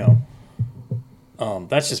 Yeah.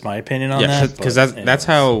 That's just my opinion on Yeah, that. because but that's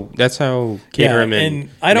how Caterham and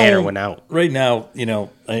I don't Manor went out. right now.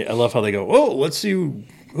 I love how they go. Oh, let's see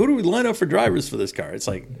who do we line up for drivers for this car. It's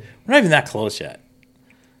like we're not even that close yet.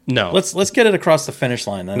 No, Let's get it across the finish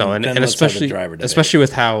line. Then, no, and let's have especially the driver debate. especially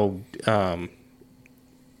with how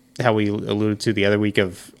we alluded to the other week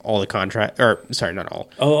of all the contract, or sorry, not all.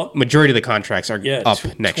 Oh, Majority of the contracts are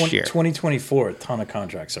up next year. 2024, a ton of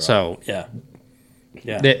contracts are So up.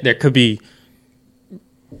 Yeah. There could be,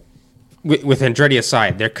 with Andretti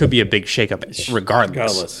aside, there could be a big shakeup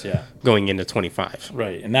regardless. Yeah. Going into 25.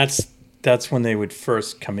 Right, and that's when they would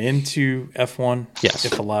first come into F1, Yes.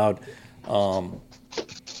 if allowed,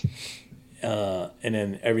 and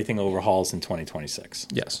then everything overhauls in 2026.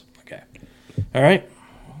 Yes. Okay. All right.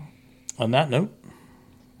 On that note.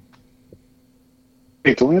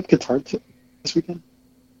 Wait, don't we have guitar this weekend?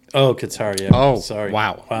 Oh, Qatar, yeah. Oh, sorry.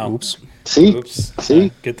 Wow. Oops. See? Oops.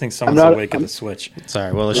 See? Good thing someone's I'm not- awake at the switch.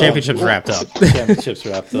 Sorry. Well, the championship's wrapped up. Championship's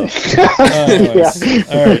wrapped up. Anyways. Yeah.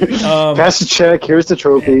 All right. Pass the check. Here's the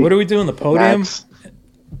trophy. What are we doing? The podium? Max.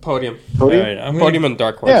 Podium. All Podium? right. I'm Podium gonna, and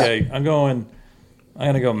dark horse. Yeah. Okay, I'm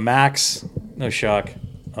gonna go Max. No shock.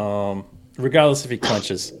 Regardless if he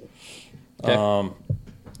clinches. Okay.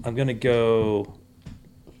 I'm gonna go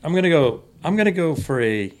for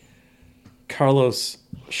a Carlos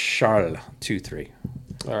Charles 2-3.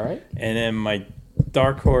 All right. And then my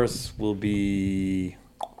dark horse will be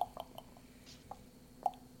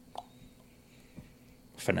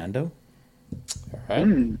Fernando. All right.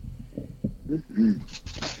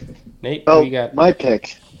 Nate, Oh, what you got? my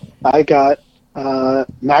pick. I got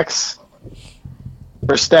Max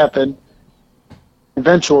Verstappen,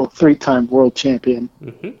 eventual 3-time world champion,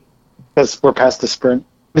 because we're past the sprint.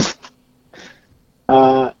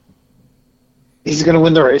 He's going to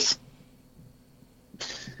win the race.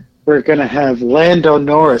 We're going to have Lando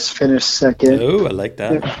Norris finish second, Oh, I like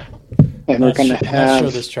that. and we're going to Not have. sure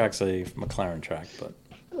this track's a McLaren track, but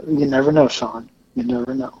You never know, Sean. You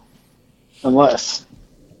never know, unless,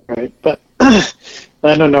 right? But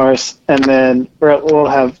Lando Norris, and then we'll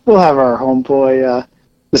have our homeboy,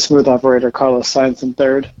 the smooth operator Carlos Sainz in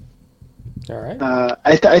third. All right.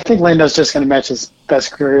 I think Lando's just going to match his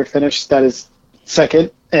best career finish. That is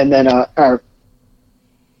second, and then our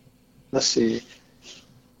let's see,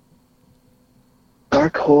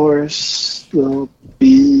 dark horse will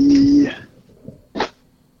be.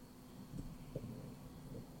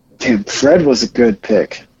 Damn, Fred was a good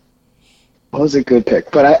pick. Was a good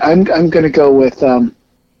pick, but I'm going to go with Pierre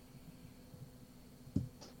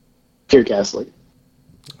Gasly.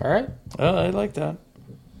 All right. oh, I like that.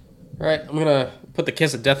 All right. I'm gonna put the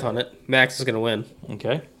kiss of death on it. Max is gonna win.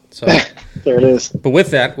 Okay. So, There it is. but with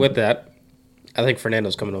that, I think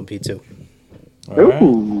Fernando's coming on P2. All right.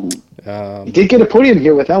 Ooh, he did get a podium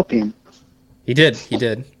here with Alpine. He did.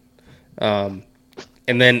 And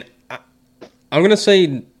then I'm gonna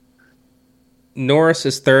say Norris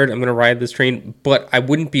is third. I'm gonna ride this train, but I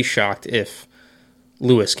wouldn't be shocked if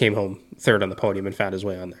Lewis came home third on the podium and found his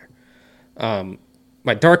way on there.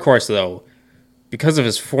 My dark horse, though, because of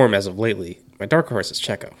his form as of lately, my dark horse is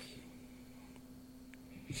Checo.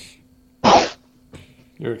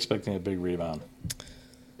 You're expecting a big rebound.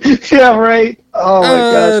 Yeah, right. Oh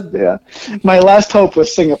my gosh, yeah. My last hope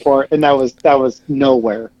was Singapore, and that was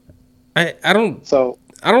nowhere. I don't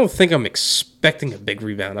think I'm expecting a big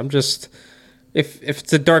rebound. I'm just if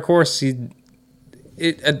it's a dark horse, a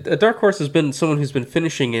dark horse has been someone who's been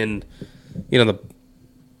finishing in,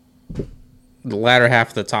 the latter half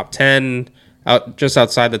of the top 10, just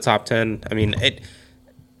outside the top 10. I mean,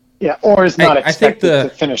 Yeah, or is not I think expected to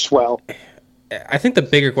finish well. I think the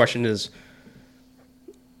bigger question is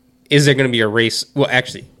there going to be a race? Well,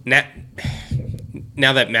 actually, now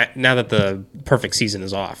that the perfect season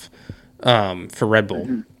is off for Red Bull.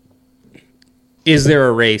 Mm-hmm. Is there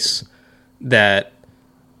a race that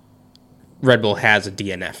Red Bull has a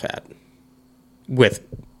DNF at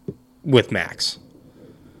with Max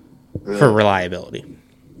for reliability?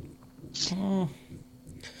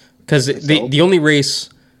 Because the only race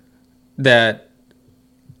that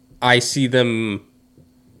I see them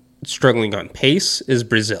struggling on pace is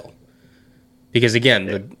Brazil. Because,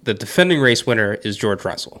 again, the defending race winner is George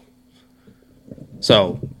Russell.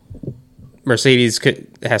 So Mercedes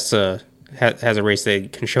has a race they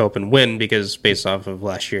can show up and win because based off of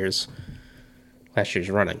last year's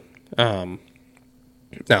running. Now,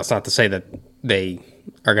 it's not to say that they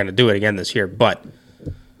are going to do it again this year, but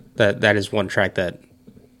that is one track that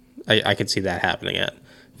I could see that happening at.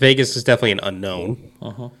 Vegas is definitely an unknown,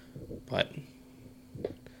 but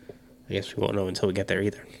I guess we won't know until we get there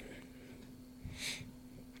either.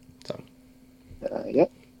 So,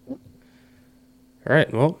 yep. All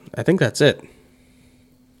right. Well, I think that's it.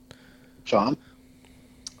 Sean?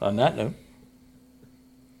 On that note.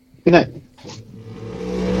 Good night.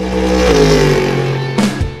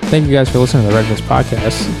 Thank you guys for listening to the Red Mist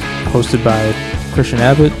Podcast, hosted by Christian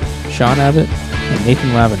Abbott, Sean Abbott, and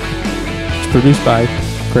Nathan Lavin. It's produced by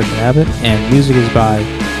Christian Abbott, and music is by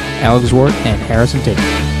Alex Wart and Harrison Tate.